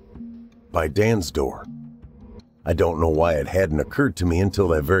door. By Dan's door. I don't know why it hadn't occurred to me until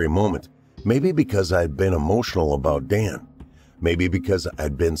that very moment. Maybe because I'd been emotional about Dan. Maybe because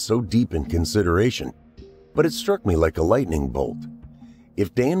I'd been so deep in consideration. But it struck me like a lightning bolt.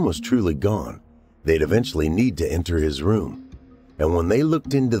 If Dan was truly gone, they'd eventually need to enter his room. And when they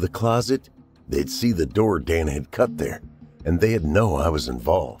looked into the closet, they'd see the door Dan had cut there, and they'd know I was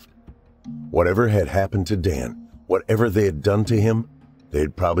involved. Whatever had happened to Dan, whatever they had done to him,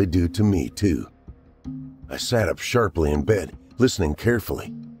 they'd probably do to me too. I sat up sharply in bed, listening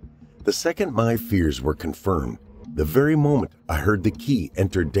carefully. The second my fears were confirmed, the very moment I heard the key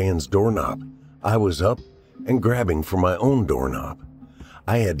enter Dan's doorknob, I was up and grabbing for my own doorknob.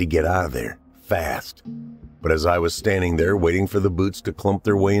 I had to get out of there, fast. But as I was standing there waiting for the boots to clump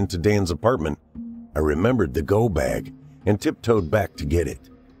their way into Dan's apartment, I remembered the go bag and tiptoed back to get it.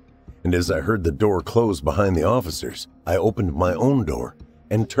 And as I heard the door close behind the officers, I opened my own door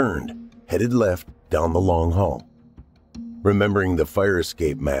and turned, headed left down the long hall. Remembering the fire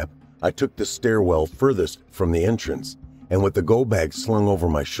escape map, I took the stairwell furthest from the entrance, and with the go bag slung over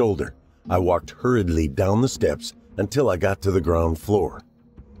my shoulder, I walked hurriedly down the steps until I got to the ground floor.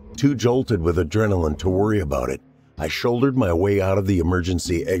 Too jolted with adrenaline to worry about it, I shouldered my way out of the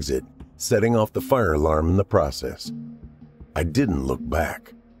emergency exit, setting off the fire alarm in the process. I didn't look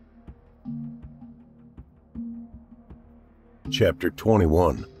back. Chapter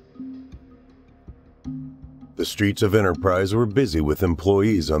 21. The streets of Enterprise were busy with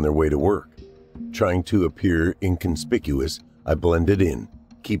employees on their way to work. Trying to appear inconspicuous, I blended in,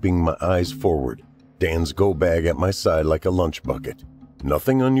 keeping my eyes forward, Dan's go bag at my side like a lunch bucket.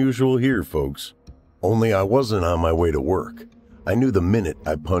 Nothing unusual here, folks. Only I wasn't on my way to work. I knew the minute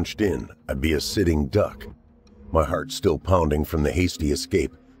I punched in, I'd be a sitting duck. My heart still pounding from the hasty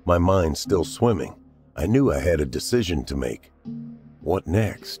escape, my mind still swimming. I knew I had a decision to make. What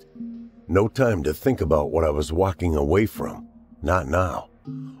next? No time to think about what I was walking away from. Not now.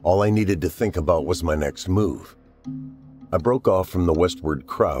 All I needed to think about was my next move. I broke off from the westward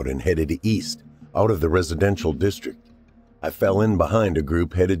crowd and headed east, out of the residential district. I fell in behind a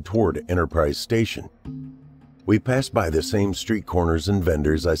group headed toward Enterprise Station. We passed by the same street corners and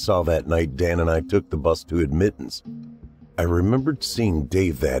vendors I saw that night Dan and I took the bus to admittance. I remembered seeing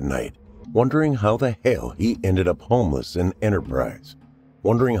Dave that night, wondering how the hell he ended up homeless in Enterprise,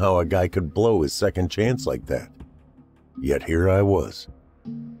 wondering how a guy could blow his second chance like that. Yet here I was.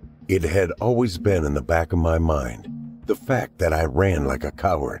 It had always been in the back of my mind, the fact that I ran like a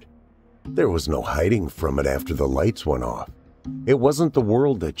coward. There was no hiding from it after the lights went off. It wasn't the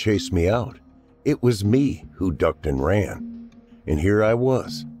world that chased me out. It was me who ducked and ran. And here I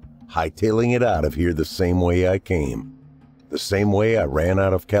was, hightailing it out of here the same way I came. The same way I ran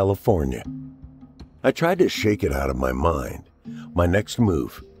out of California. I tried to shake it out of my mind. My next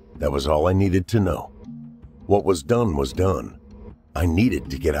move, that was all I needed to know. What was done was done. I needed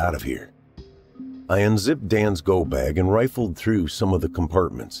to get out of here. I unzipped Dan's go bag and rifled through some of the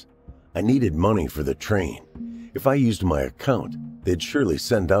compartments. I needed money for the train. If I used my account, they'd surely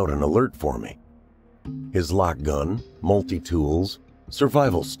send out an alert for me. His lock gun, multi-tools,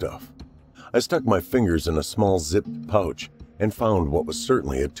 survival stuff. I stuck my fingers in a small zipped pouch and found what was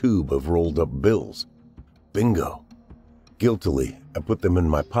certainly a tube of rolled up bills. Bingo! Guiltily, I put them in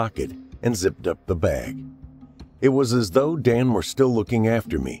my pocket and zipped up the bag. It was as though Dan were still looking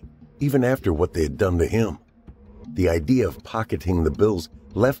after me, even after what they had done to him. The idea of pocketing the bills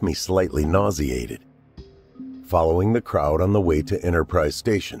left me slightly nauseated. Following the crowd on the way to Enterprise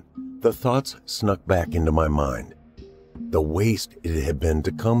Station, the thoughts snuck back into my mind. The waste it had been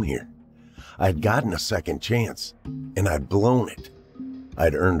to come here. I'd gotten a second chance, and I'd blown it.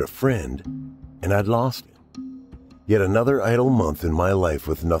 I'd earned a friend, and I'd lost it. Yet another idle month in my life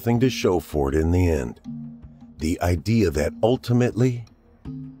with nothing to show for it in the end. The idea that ultimately,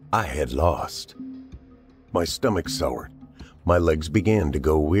 I had lost. My stomach soured. My legs began to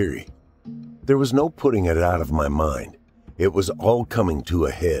go weary. There was no putting it out of my mind. It was all coming to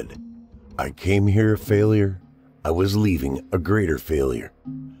a head. I came here a failure. I was leaving a greater failure.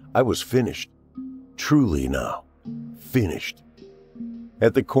 I was finished. Truly now. Finished.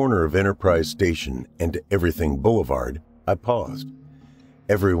 At the corner of Enterprise Station and Everything Boulevard, I paused.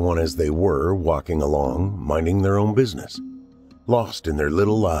 Everyone as they were, walking along, minding their own business. Lost in their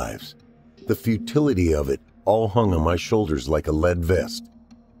little lives. The futility of it all hung on my shoulders like a lead vest.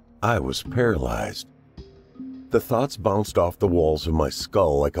 I was paralyzed. The thoughts bounced off the walls of my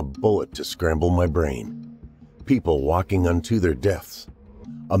skull like a bullet to scramble my brain. People walking unto their deaths.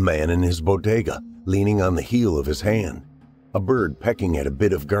 A man in his bodega, leaning on the heel of his hand. A bird pecking at a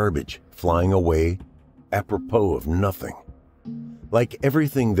bit of garbage, flying away, apropos of nothing. Like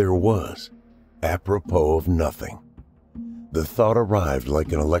everything there was, apropos of nothing. The thought arrived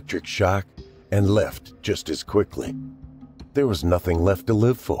like an electric shock and left just as quickly. There was nothing left to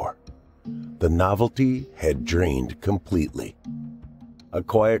live for. The novelty had drained completely. A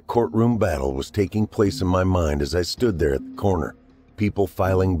quiet courtroom battle was taking place in my mind as I stood there at the corner, people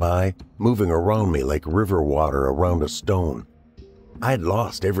filing by, moving around me like river water around a stone. I had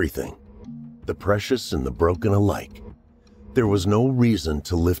lost everything, the precious and the broken alike. There was no reason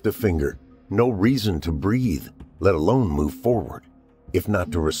to lift a finger, no reason to breathe, let alone move forward, if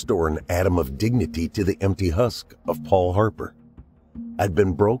not to restore an atom of dignity to the empty husk of Paul Harper. I'd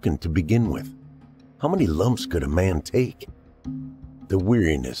been broken to begin with. How many lumps could a man take? The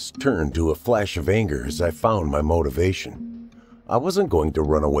weariness turned to a flash of anger as I found my motivation. I wasn't going to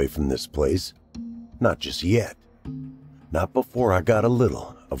run away from this place. Not just yet. Not before I got a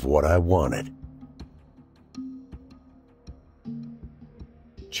little of what I wanted.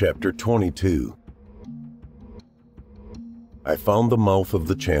 Chapter 22. I found the mouth of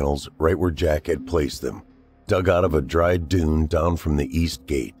the channels right where Jack had placed them, dug out of a dry dune down from the east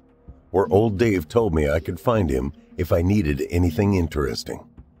gate, where old Dave told me I could find him if I needed anything interesting.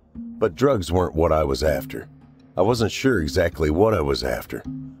 But drugs weren't what I was after. I wasn't sure exactly what I was after,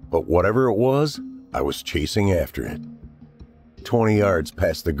 but whatever it was, I was chasing after it. 20 yards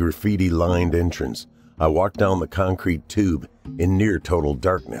past the graffiti-lined entrance, I walked down the concrete tube in near total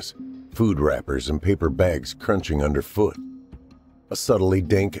darkness, food wrappers and paper bags crunching underfoot. A subtly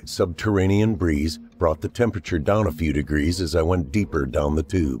dank subterranean breeze brought the temperature down a few degrees as I went deeper down the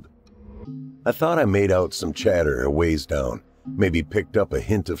tube. I thought I made out some chatter a ways down, maybe picked up a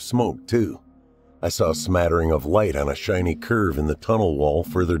hint of smoke too. I saw a smattering of light on a shiny curve in the tunnel wall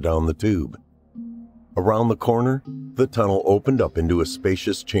further down the tube. Around the corner, the tunnel opened up into a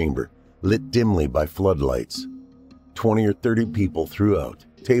spacious chamber, lit dimly by floodlights. 20 or 30 people throughout,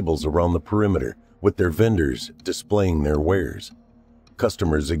 tables around the perimeter, with their vendors displaying their wares.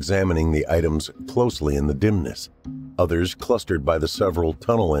 Customers examining the items closely in the dimness. Others clustered by the several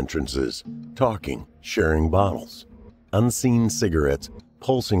tunnel entrances, talking, sharing bottles. Unseen cigarettes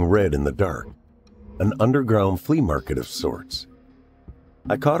pulsing red in the dark. An underground flea market of sorts.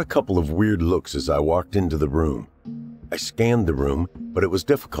 I caught a couple of weird looks as I walked into the room. I scanned the room, but it was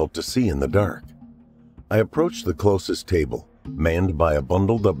difficult to see in the dark. I approached the closest table, manned by a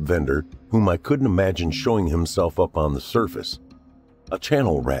bundled-up vendor whom I couldn't imagine showing himself up on the surface. A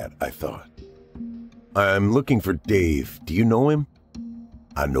channel rat, I thought. "I'm looking for Dave. Do you know him?"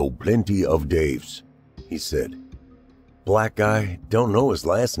 "I know plenty of Daves," he said. "Black guy, don't know his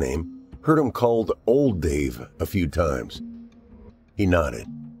last name. Heard him called Old Dave a few times." He nodded.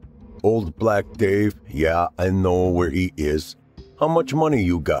 "Old Black Dave, yeah, I know where he is. How much money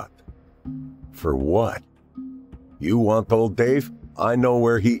you got?" "For what?" "You want Old Dave? I know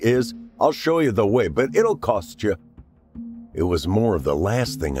where he is. I'll show you the way, but it'll cost you." It was more of the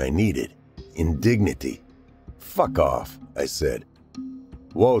last thing I needed. indignity. "Fuck off," I said.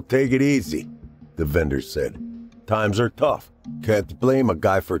 "Whoa, take it easy," the vendor said. "Times are tough. Can't blame a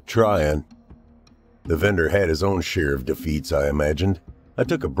guy for trying." The vendor had his own share of defeats, I imagined. I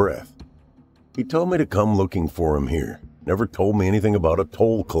took a breath. He told me to come looking for him here. Never told me anything about a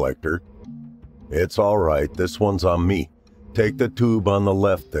toll collector. "It's all right, this one's on me. Take the tube on the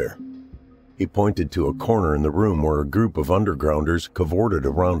left there." He pointed to a corner in the room where a group of undergrounders cavorted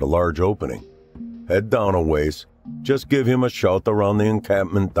around a large opening. "Head down a ways. Just give him a shout around the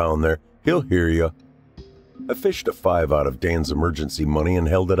encampment down there. He'll hear you." I fished a 5 out of Dan's emergency money and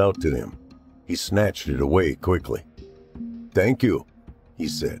held it out to him. He snatched it away quickly. "Thank you," he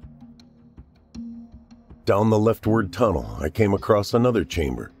said. Down the leftward tunnel, I came across another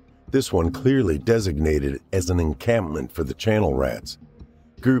chamber, this one clearly designated as an encampment for the channel rats.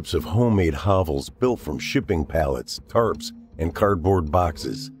 Groups of homemade hovels built from shipping pallets, tarps, and cardboard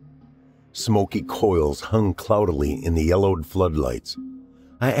boxes. Smoky coils hung cloudily in the yellowed floodlights.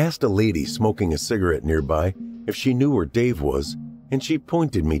 I asked a lady smoking a cigarette nearby if she knew where Dave was, and she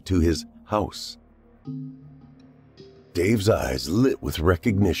pointed me to his house. Dave's eyes lit with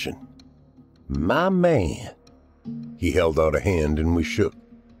recognition. "My man." He held out a hand and we shook.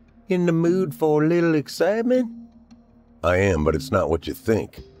 "In the mood for a little excitement?" "I am, but it's not what you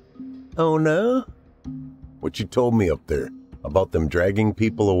think." "Oh no?" "What you told me up there, about them dragging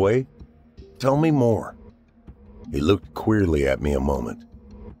people away? Tell me more." He looked queerly at me a moment.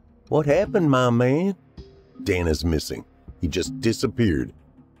 "What happened, my man?" "Dan is missing. He just disappeared."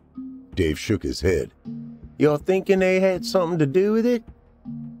 Dave shook his head. "You're thinking they had something to do with it?"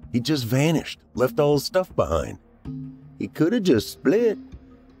 "He just vanished, left all his stuff behind." "He could have just split.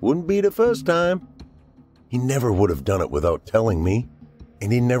 Wouldn't be the first time." "He never would have done it without telling me,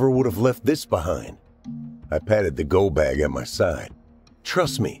 and he never would have left this behind." I patted the go bag at my side.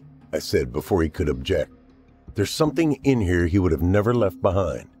 "Trust me," I said before he could object. "There's something in here he would have never left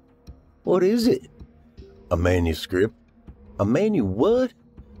behind." "What is it?" "A manuscript." "A what?"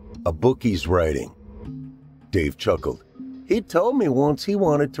 "A book he's writing." Dave chuckled. "He told me once he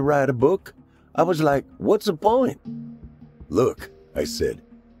wanted to write a book. I was like, what's the point?" "Look," I said,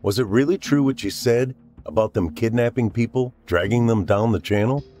 "was it really true what you said about them kidnapping people, dragging them down the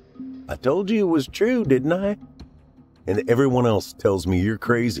channel?" "I told you it was true, didn't I?" "And everyone else tells me you're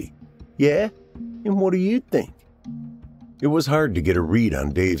crazy." "Yeah? And what do you think?" It was hard to get a read on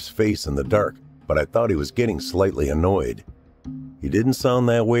Dave's face in the dark, but I thought he was getting slightly annoyed. "He didn't sound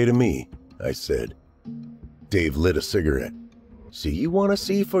that way to me," I said. Dave lit a cigarette. "So you want to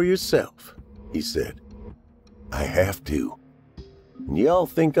see for yourself," he said. "I have to." "And y'all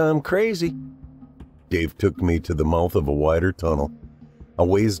think I'm crazy." Dave took me to the mouth of a wider tunnel. A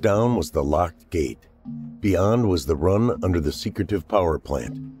ways down was the locked gate. Beyond was the run under the secretive power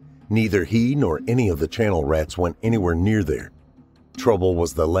plant. Neither he nor any of the channel rats went anywhere near there. Trouble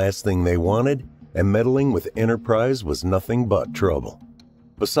was the last thing they wanted, and meddling with Enterprise was nothing but trouble.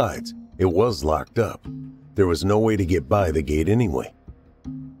 Besides, it was locked up. There was no way to get by the gate anyway.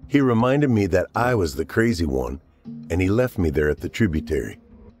 He reminded me that I was the crazy one, and he left me there at the tributary.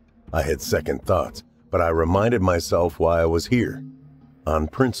 I had second thoughts, but I reminded myself why I was here. On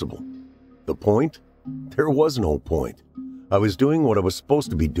principle. The point? There was no point. I was doing what I was supposed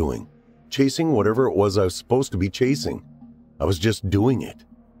to be doing, chasing whatever it was I was supposed to be chasing. I was just doing it.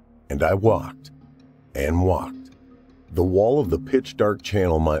 And I walked. And walked. The wall of the pitch-dark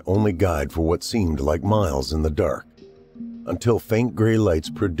channel my only guide for what seemed like miles in the dark. Until faint gray lights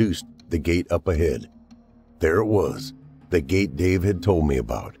produced the gate up ahead. There it was, the gate Dave had told me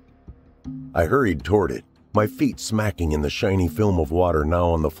about. I hurried toward it, my feet smacking in the shiny film of water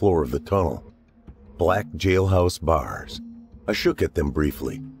now on the floor of the tunnel. Black jailhouse bars. I shook at them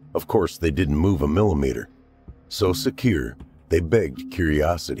briefly. Of course, they didn't move a millimeter. So secure, they begged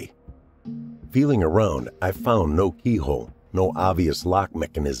curiosity. Feeling around, I found no keyhole, no obvious lock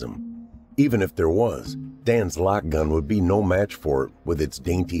mechanism. Even if there was, Dan's lock gun would be no match for it with its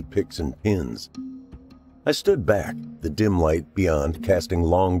dainty picks and pins. I stood back, the dim light beyond casting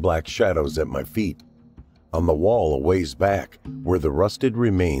long black shadows at my feet. On the wall a ways back were the rusted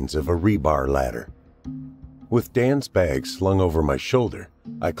remains of a rebar ladder. With Dan's bag slung over my shoulder,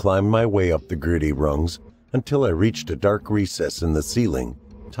 I climbed my way up the gritty rungs until I reached a dark recess in the ceiling,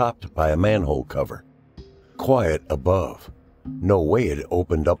 topped by a manhole cover. Quiet above. No way it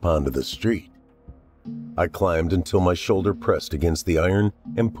opened up onto the street. I climbed until my shoulder pressed against the iron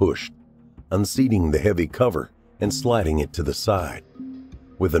and pushed, unseating the heavy cover and sliding it to the side.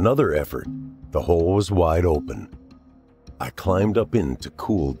 With another effort, the hole was wide open. I climbed up into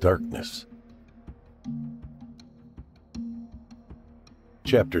cool darkness.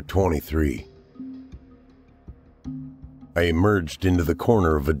 Chapter 23. I emerged into the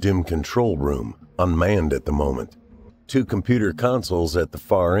corner of a dim control room, unmanned at the moment. 2 computer consoles at the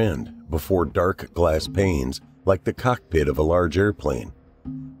far end, before dark glass panes like the cockpit of a large airplane.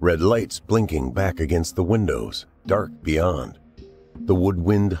 Red lights blinking back against the windows, dark beyond. The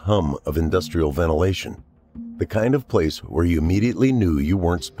woodwind hum of industrial ventilation. The kind of place where you immediately knew you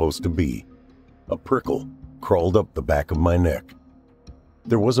weren't supposed to be. A prickle crawled up the back of my neck.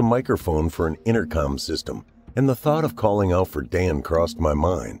 There was a microphone for an intercom system, and the thought of calling out for Dan crossed my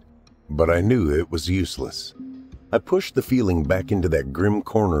mind, but I knew it was useless. I pushed the feeling back into that grim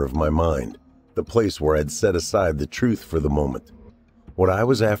corner of my mind, the place where I'd set aside the truth for the moment. What I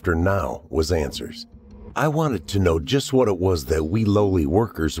was after now was answers. I wanted to know just what it was that we lowly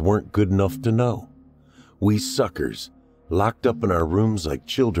workers weren't good enough to know. We suckers, locked up in our rooms like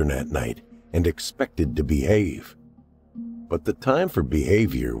children at night and expected to behave. But the time for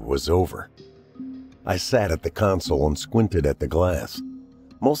behavior was over. I sat at the console and squinted at the glass.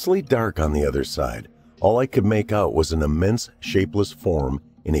 Mostly dark on the other side, all I could make out was an immense, shapeless form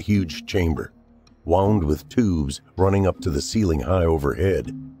in a huge chamber, wound with tubes running up to the ceiling high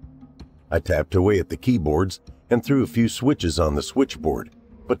overhead. I tapped away at the keyboards and threw a few switches on the switchboard,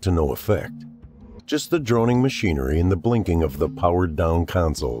 but to no effect. Just the droning machinery and the blinking of the powered-down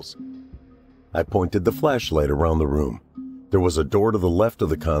consoles. I pointed the flashlight around the room. There was a door to the left of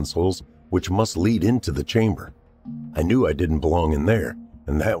the consoles, which must lead into the chamber. I knew I didn't belong in there,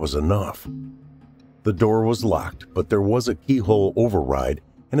 and that was enough. The door was locked, but there was a keyhole override,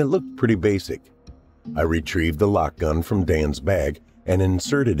 and it looked pretty basic. I retrieved the lock gun from Dan's bag and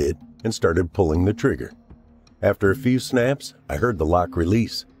inserted it and started pulling the trigger. After a few snaps, I heard the lock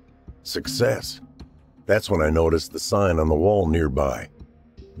release. Success. That's when I noticed the sign on the wall nearby.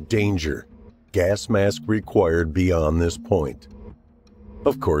 Danger. Gas mask required beyond this point.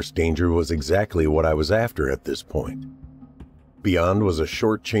 Of course, danger was exactly what I was after at this point. Beyond was a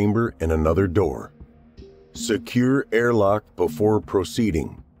short chamber and another door. Secure airlock before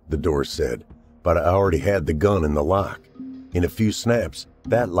proceeding, the door said, but I already had the gun in the lock. In a few snaps,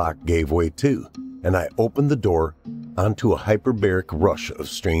 that lock gave way too, and I opened the door onto a hyperbaric rush of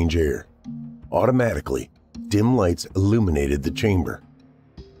strange air. Automatically, dim lights illuminated the chamber.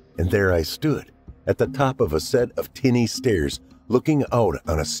 And there I stood, at the top of a set of tinny stairs, looking out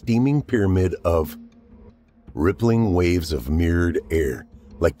on a steaming pyramid of rippling waves of mirrored air,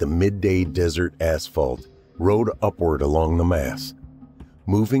 like the midday desert asphalt, rode upward along the mass.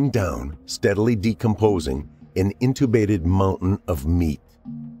 Moving down, steadily decomposing, an intubated mountain of meat.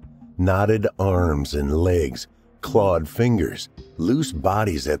 Knotted arms and legs, clawed fingers, loose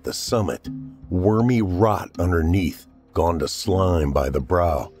bodies at the summit, wormy rot underneath, gone to slime by the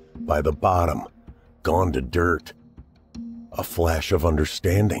brow, by the bottom, gone to dirt. A flash of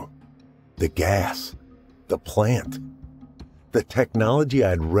understanding. The gas. The plant. The technology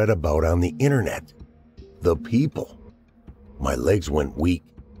I'd read about on the internet. The people. My legs went weak.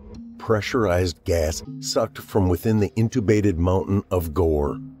 Pressurized gas sucked from within the intubated mountain of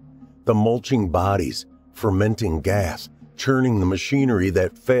gore. The mulching bodies, fermenting gas, churning the machinery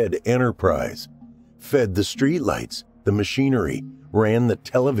that fed Enterprise. Fed the streetlights, the machinery, ran the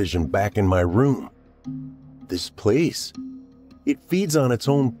television back in my room. This place. It feeds on its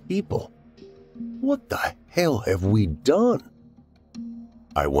own people. What the hell have we done?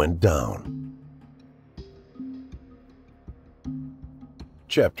 I went down.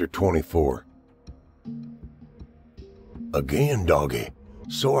 Chapter 24. Again, doggy.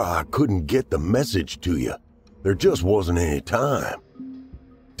 Sorry I couldn't get the message to you. There just wasn't any time.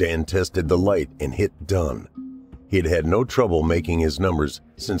 Dan tested the light and hit done. He'd had no trouble making his numbers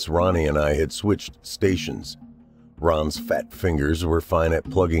since Ronnie and I had switched stations. Ron's fat fingers were fine at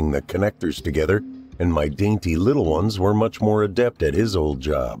plugging the connectors together, and my dainty little ones were much more adept at his old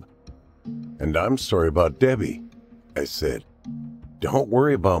job. And I'm sorry about Debbie, I said. Don't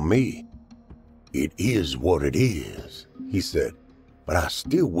worry about me. It is what it is, he said, but I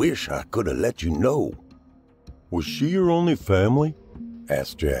still wish I could have let you know. Was she your only family?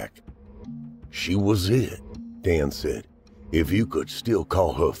 Asked Jack. She was it, Dan said. If you could still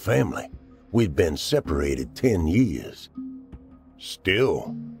call her family. We'd been separated 10 years.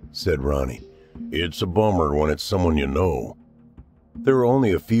 Still, said Ronnie, it's a bummer when it's someone you know. There were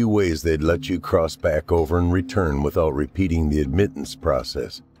only a few ways they'd let you cross back over and return without repeating the admittance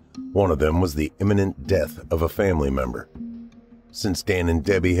process. One of them was the imminent death of a family member. Since Dan and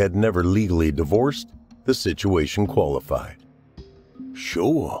Debbie had never legally divorced, the situation qualified.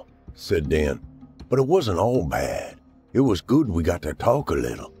 Sure, said Dan, but it wasn't all bad. It was good we got to talk a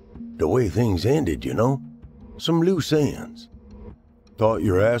little. The way things ended, you know. Some loose ends. thought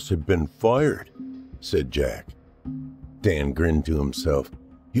your ass had been fired," said Jack. Dan grinned to himself.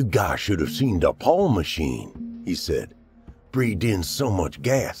 "You guys should have seen the Paul machine," he said. "Breathed in so much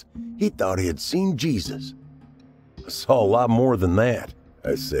gas, he thought he had seen Jesus." "I saw a lot more than that,"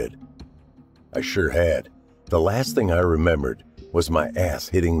 I said. I sure had. The last thing I remembered was my ass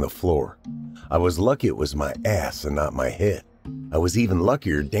hitting the floor. I was lucky it was my ass and not my head. I was even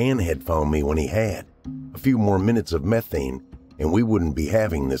luckier Dan had found me when he had. A few more minutes of methane, and we wouldn't be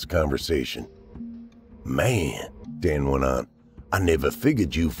having this conversation. "Man," Dan went on, "I never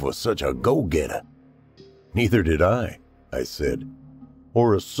figured you for such a go-getter." "Neither did I said.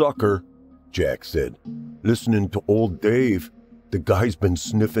 "Or a sucker," Jack said. "Listening to old Dave. The guy's been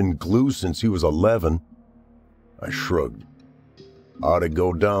sniffing glue since he was 11. I shrugged. "How'd it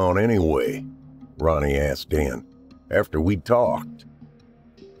go down anyway?" Ronnie asked Dan, after we talked.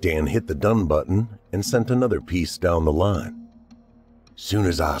 Dan hit the done button and sent another piece down the line. "Soon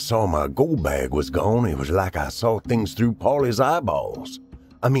as I saw my gold bag was gone, it was like I saw things through Paulie's eyeballs.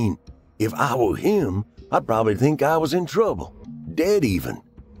 I mean, if I were him, I'd probably think I was in trouble, dead even.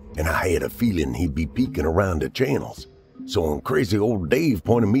 And I had a feeling he'd be peeking around the channels. So when crazy old Dave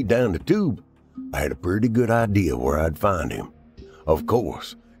pointed me down the tube, I had a pretty good idea where I'd find him. Of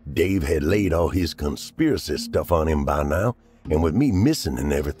course, Dave had laid all his conspiracy stuff on him by now, and with me missing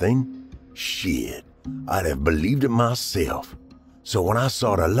and everything, shit, I'd have believed it myself. So when I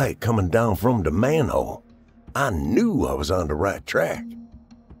saw the light coming down from the manhole, I knew I was on the right track."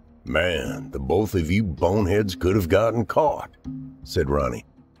 "Man, the both of you boneheads could have gotten caught," said Ronnie.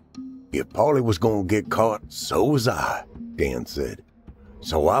 "If Paulie was going to get caught, so was I," Dan said.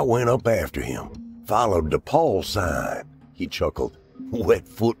 "So I went up after him, followed the Paul sign," he chuckled. "Wet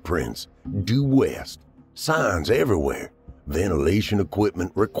footprints, due west, signs everywhere, ventilation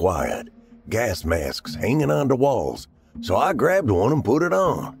equipment required, gas masks hanging on the walls. So I grabbed one and put it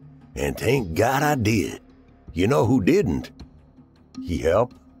on, and thank God I did. You know who didn't?" "He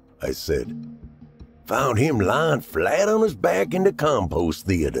helped?" I said. "Found him lying flat on his back in the compost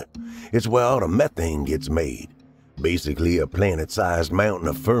theater. It's where all the methane gets made. Basically a planet-sized mountain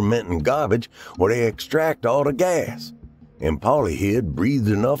of fermenting garbage where they extract all the gas. And Paulie had breathed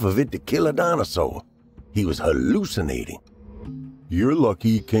enough of it to kill a dinosaur. He was hallucinating." "You're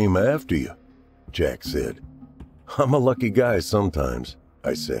lucky he came after you," Jack said. "I'm a lucky guy sometimes,"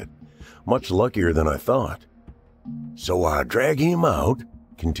 I said. "Much luckier than I thought." "So I drag him out,"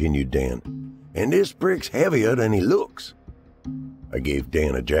 continued Dan, "and this prick's heavier than he looks." I gave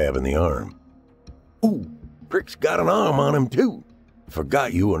Dan a jab in the arm. "Ooh, prick's got an arm on him too.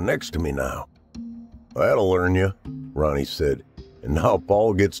 Forgot you were next to me now." "That'll learn you," Ronnie said, "and now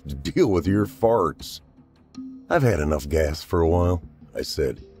Paul gets to deal with your farts." "I've had enough gas for a while," I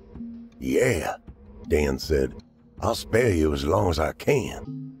said. "Yeah," Dan said. "I'll spare you as long as I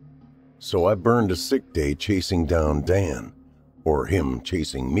can." So I burned a sick day chasing down Dan, or him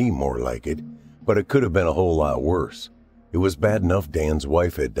chasing me more like it, but it could have been a whole lot worse. It was bad enough Dan's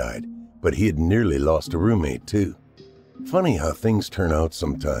wife had died, but he had nearly lost a roommate too. Funny how things turn out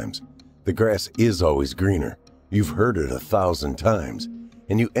sometimes. The grass is always greener. You've heard it 1,000 times,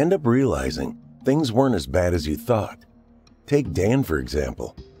 and you end up realizing things weren't as bad as you thought. Take Dan, for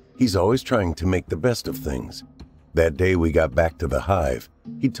example. He's always trying to make the best of things. That day we got back to the hive,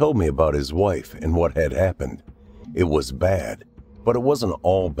 he told me about his wife and what had happened. It was bad, but it wasn't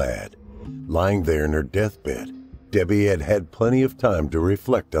all bad. Lying there in her deathbed, Debbie had had plenty of time to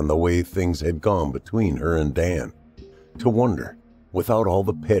reflect on the way things had gone between her and Dan. To wonder, without all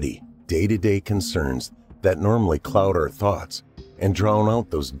the petty, day-to-day concerns that normally cloud our thoughts and drown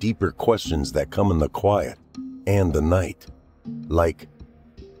out those deeper questions that come in the quiet and the night. Like,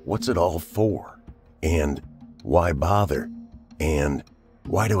 what's it all for? And why bother? And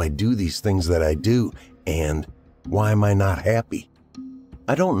why do I do these things that I do? And why am I not happy?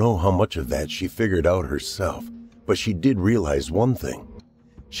 I don't know how much of that she figured out herself, but she did realize one thing.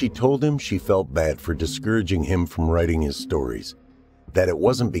 She told him she felt bad for discouraging him from writing his stories. That it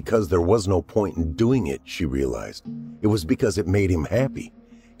wasn't because there was no point in doing it, she realized. It was because it made him happy,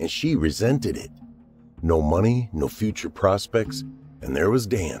 and she resented it. No money, no future prospects, and there was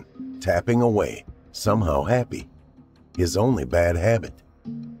Dan, tapping away, somehow happy. His only bad habit.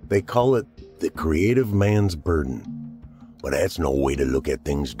 They call it the creative man's burden. But that's no way to look at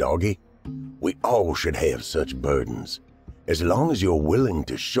things, doggy. We all should have such burdens. As long as you're willing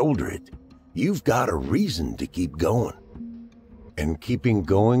to shoulder it, you've got a reason to keep going. And keeping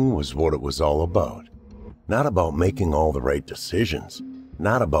going was what it was all about. Not about making all the right decisions.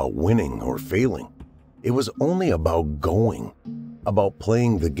 Not about winning or failing. It was only about going. About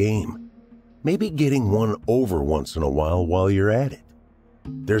playing the game. Maybe getting one over once in a while you're at it.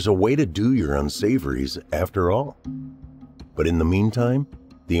 There's a way to do your unsavories after all. But in the meantime,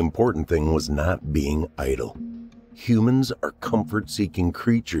 the important thing was not being idle. Humans are comfort-seeking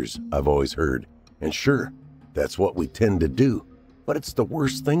creatures, I've always heard. And sure, that's what we tend to do. But it's the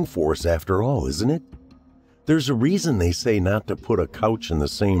worst thing for us after all, isn't it? There's a reason they say not to put a couch in the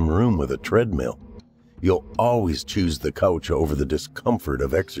same room with a treadmill. You'll always choose the couch over the discomfort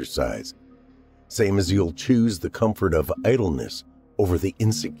of exercise. Same as you'll choose the comfort of idleness over the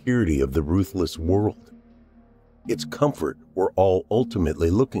insecurity of the ruthless world. It's comfort we're all ultimately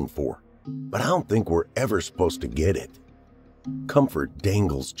looking for, but I don't think we're ever supposed to get it. Comfort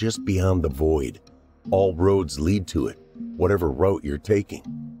dangles just beyond the void. All roads lead to it, whatever route you're taking.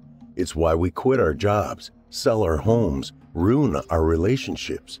 It's why we quit our jobs, sell our homes, ruin our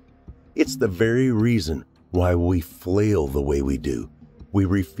relationships. It's the very reason why we flail the way we do. We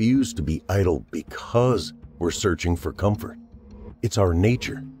refuse to be idle because we're searching for comfort. It's our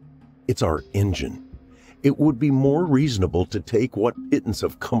nature. It's our engine. It would be more reasonable to take what pittance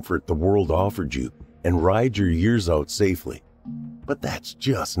of comfort the world offered you and ride your years out safely. But that's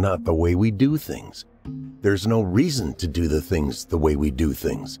just not the way we do things. There's no reason to do the things the way we do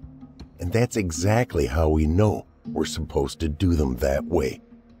things. And that's exactly how we know we're supposed to do them that way.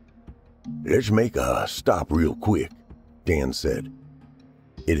 "Let's make a stop real quick," Dan said.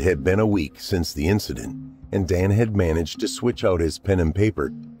 It had been a week since the incident, and Dan had managed to switch out his pen and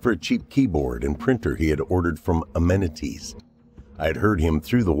paper for a cheap keyboard and printer he had ordered from Amenities. I had heard him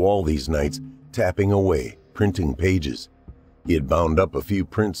through the wall these nights, tapping away, printing pages. He had bound up a few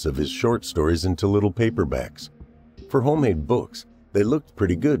prints of his short stories into little paperbacks. For homemade books, they looked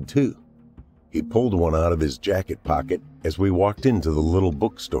pretty good, too. He pulled one out of his jacket pocket as we walked into the little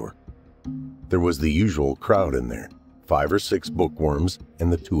bookstore. There was the usual crowd in there, 5 or 6 bookworms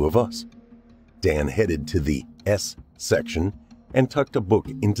and the 2 of us. Dan headed to the S section and tucked a book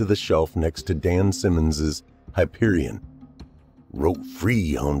into the shelf next to Dan Simmons's Hyperion. "Wrote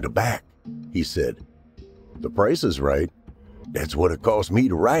free on the back," he said. "The price is right. That's what it cost me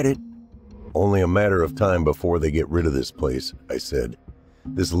to write it." "Only a matter of time before they get rid of this place," I said.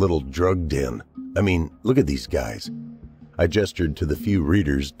 "This little drug den. I mean, look at these guys." I gestured to the few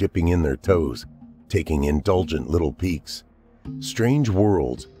readers dipping in their toes, taking indulgent little peeks. Strange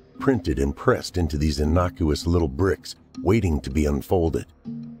worlds printed and pressed into these innocuous little bricks, waiting to be unfolded.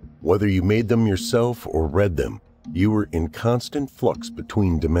 Whether you made them yourself or read them, you were in constant flux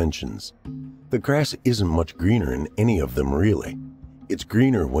between dimensions. The grass isn't much greener in any of them, really. It's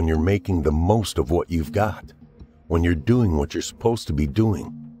greener when you're making the most of what you've got, when you're doing what you're supposed to be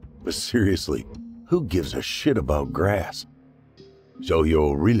doing. But seriously, who gives a shit about grass? "So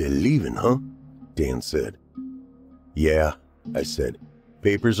you're really leaving, huh?" Dan said. "Yeah," I said.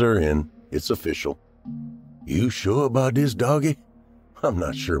 "Papers are in. It's official." "You sure about this, doggy?" "I'm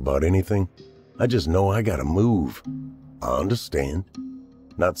not sure about anything. I just know I gotta move." "I understand."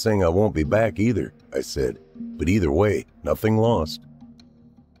 "Not saying I won't be back either," I said. "But either way, nothing lost."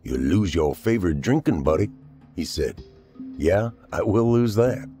 "You lose your favorite drinking buddy," he said. "Yeah, I will lose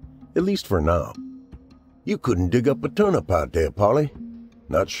that. At least for now." "You couldn't dig up a turnip out there, Polly."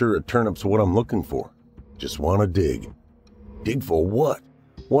 "Not sure a turnip's what I'm looking for. Just want to dig." "Dig for what?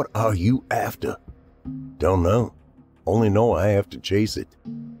 What are you after?" "Don't know. Only know I have to chase it."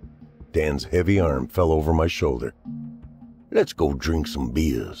 Dan's heavy arm fell over my shoulder. "Let's go drink some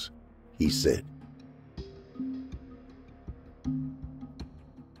beers," he said.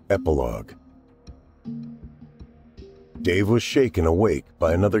 Epilogue. Dave was shaken awake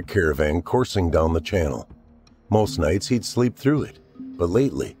by another caravan coursing down the channel. Most nights he'd sleep through it, but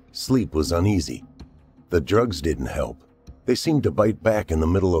lately sleep was uneasy. The drugs didn't help. They seemed to bite back in the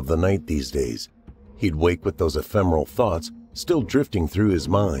middle of the night these days. He'd wake with those ephemeral thoughts still drifting through his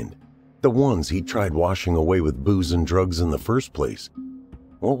mind, the ones he'd tried washing away with booze and drugs in the first place.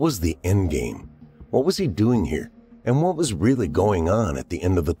 What was the end game? What was he doing here? And what was really going on at the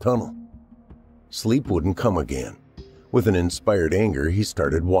end of the tunnel? Sleep wouldn't come again. With an inspired anger, he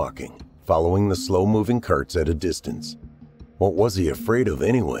started walking, following the slow-moving carts at a distance. What was he afraid of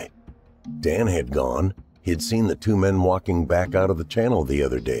anyway? Dan had gone. He'd seen the 2 men walking back out of the channel the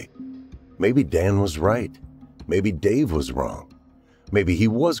other day. Maybe Dan was right. Maybe Dave was wrong. Maybe he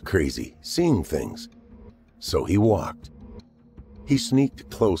was crazy, seeing things. So he walked. He sneaked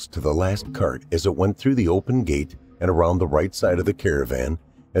close to the last cart as it went through the open gate and around the right side of the caravan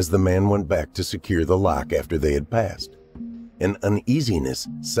as the man went back to secure the lock after they had passed. An uneasiness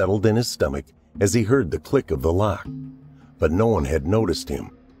settled in his stomach as he heard the click of the lock, but no one had noticed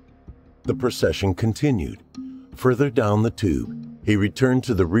him. The procession continued. Further down the tube, he returned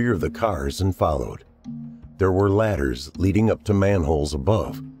to the rear of the cars and followed. There were ladders leading up to manholes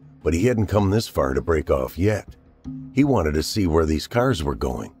above, but he hadn't come this far to break off yet. He wanted to see where these cars were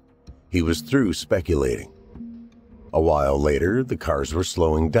going. He was through speculating. A while later, the cars were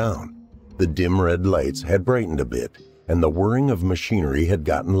slowing down. The dim red lights had brightened a bit, and the whirring of machinery had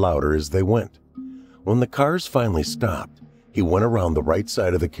gotten louder as they went. When the cars finally stopped, he went around the right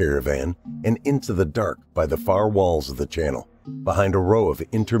side of the caravan and into the dark by the far walls of the channel, behind a row of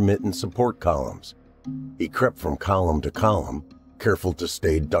intermittent support columns. He crept from column to column, careful to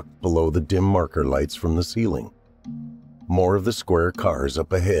stay ducked below the dim marker lights from the ceiling. More of the square cars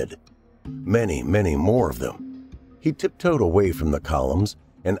up ahead. Many, many more of them. He tiptoed away from the columns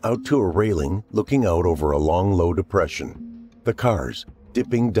and out to a railing looking out over a long, low depression. The cars,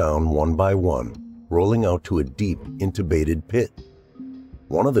 dipping down one by one, rolling out to a deep, intubated pit.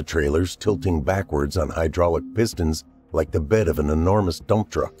 One of the trailers tilting backwards on hydraulic pistons like the bed of an enormous dump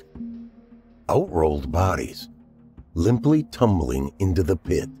truck. Out rolled bodies, limply tumbling into the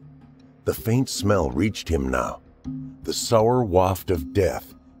pit. The faint smell reached him now, the sour waft of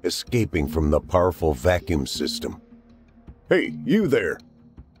death escaping from the powerful vacuum system. "Hey, you there!"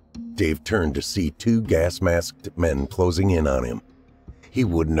 Dave turned to see two gas-masked men closing in on him. He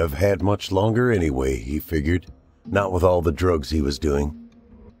wouldn't have had much longer anyway, he figured, not with all the drugs he was doing.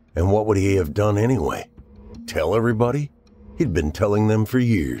 And what would he have done anyway? Tell everybody? He'd been telling them for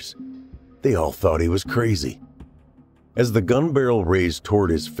years. They all thought he was crazy. As the gun barrel raised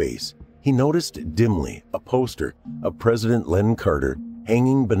toward his face, he noticed dimly a poster of President Len Carter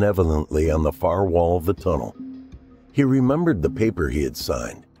hanging benevolently on the far wall of the tunnel. He remembered the paper he had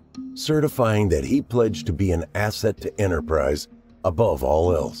signed, certifying that he pledged to be an asset to Enterprise above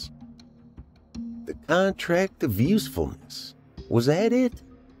all else. The contract of usefulness. Was that it?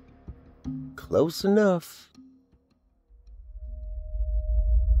 Close enough.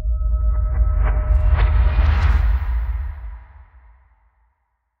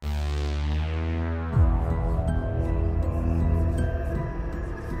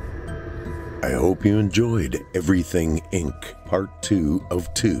 I hope you enjoyed Everything Inc. Part 2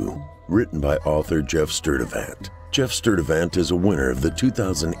 of 2, written by author Geoff Sturtevant. Geoff Sturtevant is a winner of the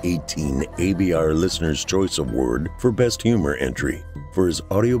 2018 ABR Listener's Choice Award for Best Humor Entry for his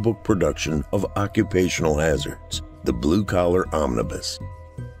audiobook production of Occupational Hazards, The Blue Collar Omnibus.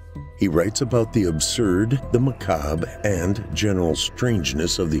 He writes about the absurd, the macabre, and general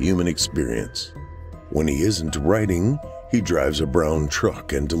strangeness of the human experience. When he isn't writing, he drives a brown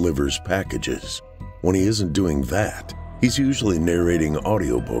truck and delivers packages. When he isn't doing that, he's usually narrating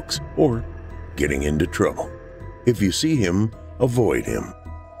audiobooks or getting into trouble. If you see him, avoid him,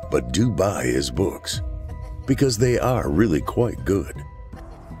 but do buy his books, because they are really quite good.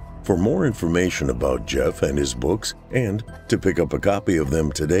 For more information about Geoff and his books, and to pick up a copy of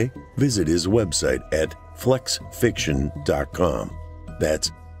them today, visit his website at flexfiction.com.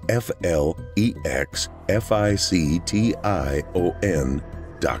 That's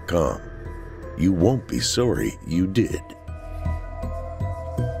FLEXFICTION.com. You won't be sorry you did.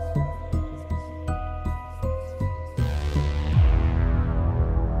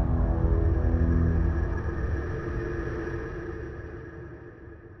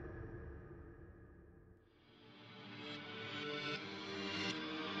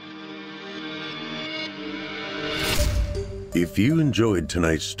 If you enjoyed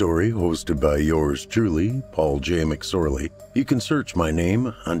tonight's story, hosted by yours truly, Paul J. McSorley, you can search my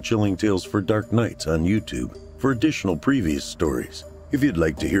name on Chilling Tales for Dark Nights on YouTube for additional previous stories. If you'd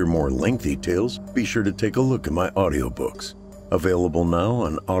like to hear more lengthy tales, be sure to take a look at my audiobooks. Available now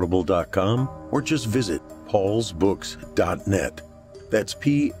on audible.com or just visit paulsbooks.net. That's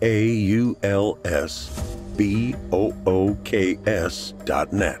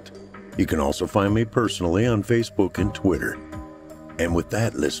PAULSBOOKS.net. You can also find me personally on Facebook and Twitter. And with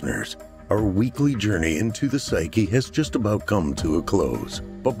that, listeners, our weekly journey into the psyche has just about come to a close.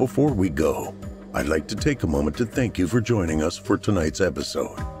 But before we go, I'd like to take a moment to thank you for joining us for tonight's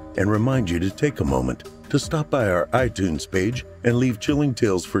episode, and remind you to take a moment to stop by our iTunes page and leave Chilling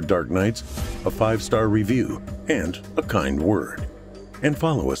Tales for Dark Nights a 5-star review and a kind word. And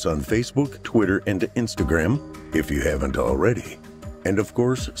follow us on Facebook, Twitter, and Instagram if you haven't already. And of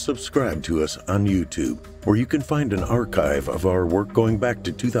course, subscribe to us on YouTube, where you can find an archive of our work going back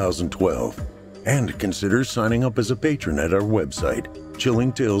to 2012. And consider signing up as a patron at our website,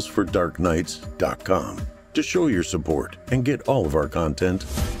 chillingtalesfordarknights.com, to show your support and get all of our content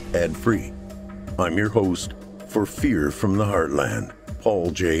ad-free. I'm your host for Fear from the Heartland, Paul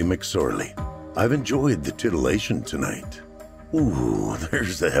J. McSorley. I've enjoyed the titillation tonight. Ooh,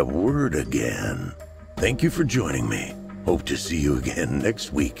 there's that word again. Thank you for joining me. Hope to see you again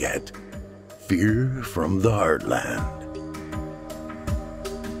next week at Fear from the Heartland.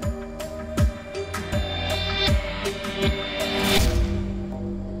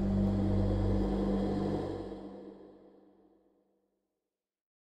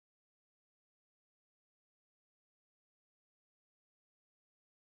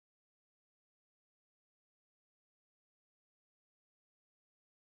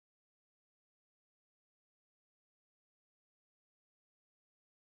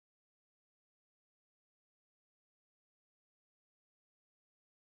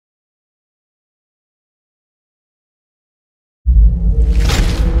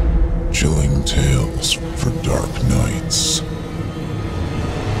 Chilling tales for dark nights.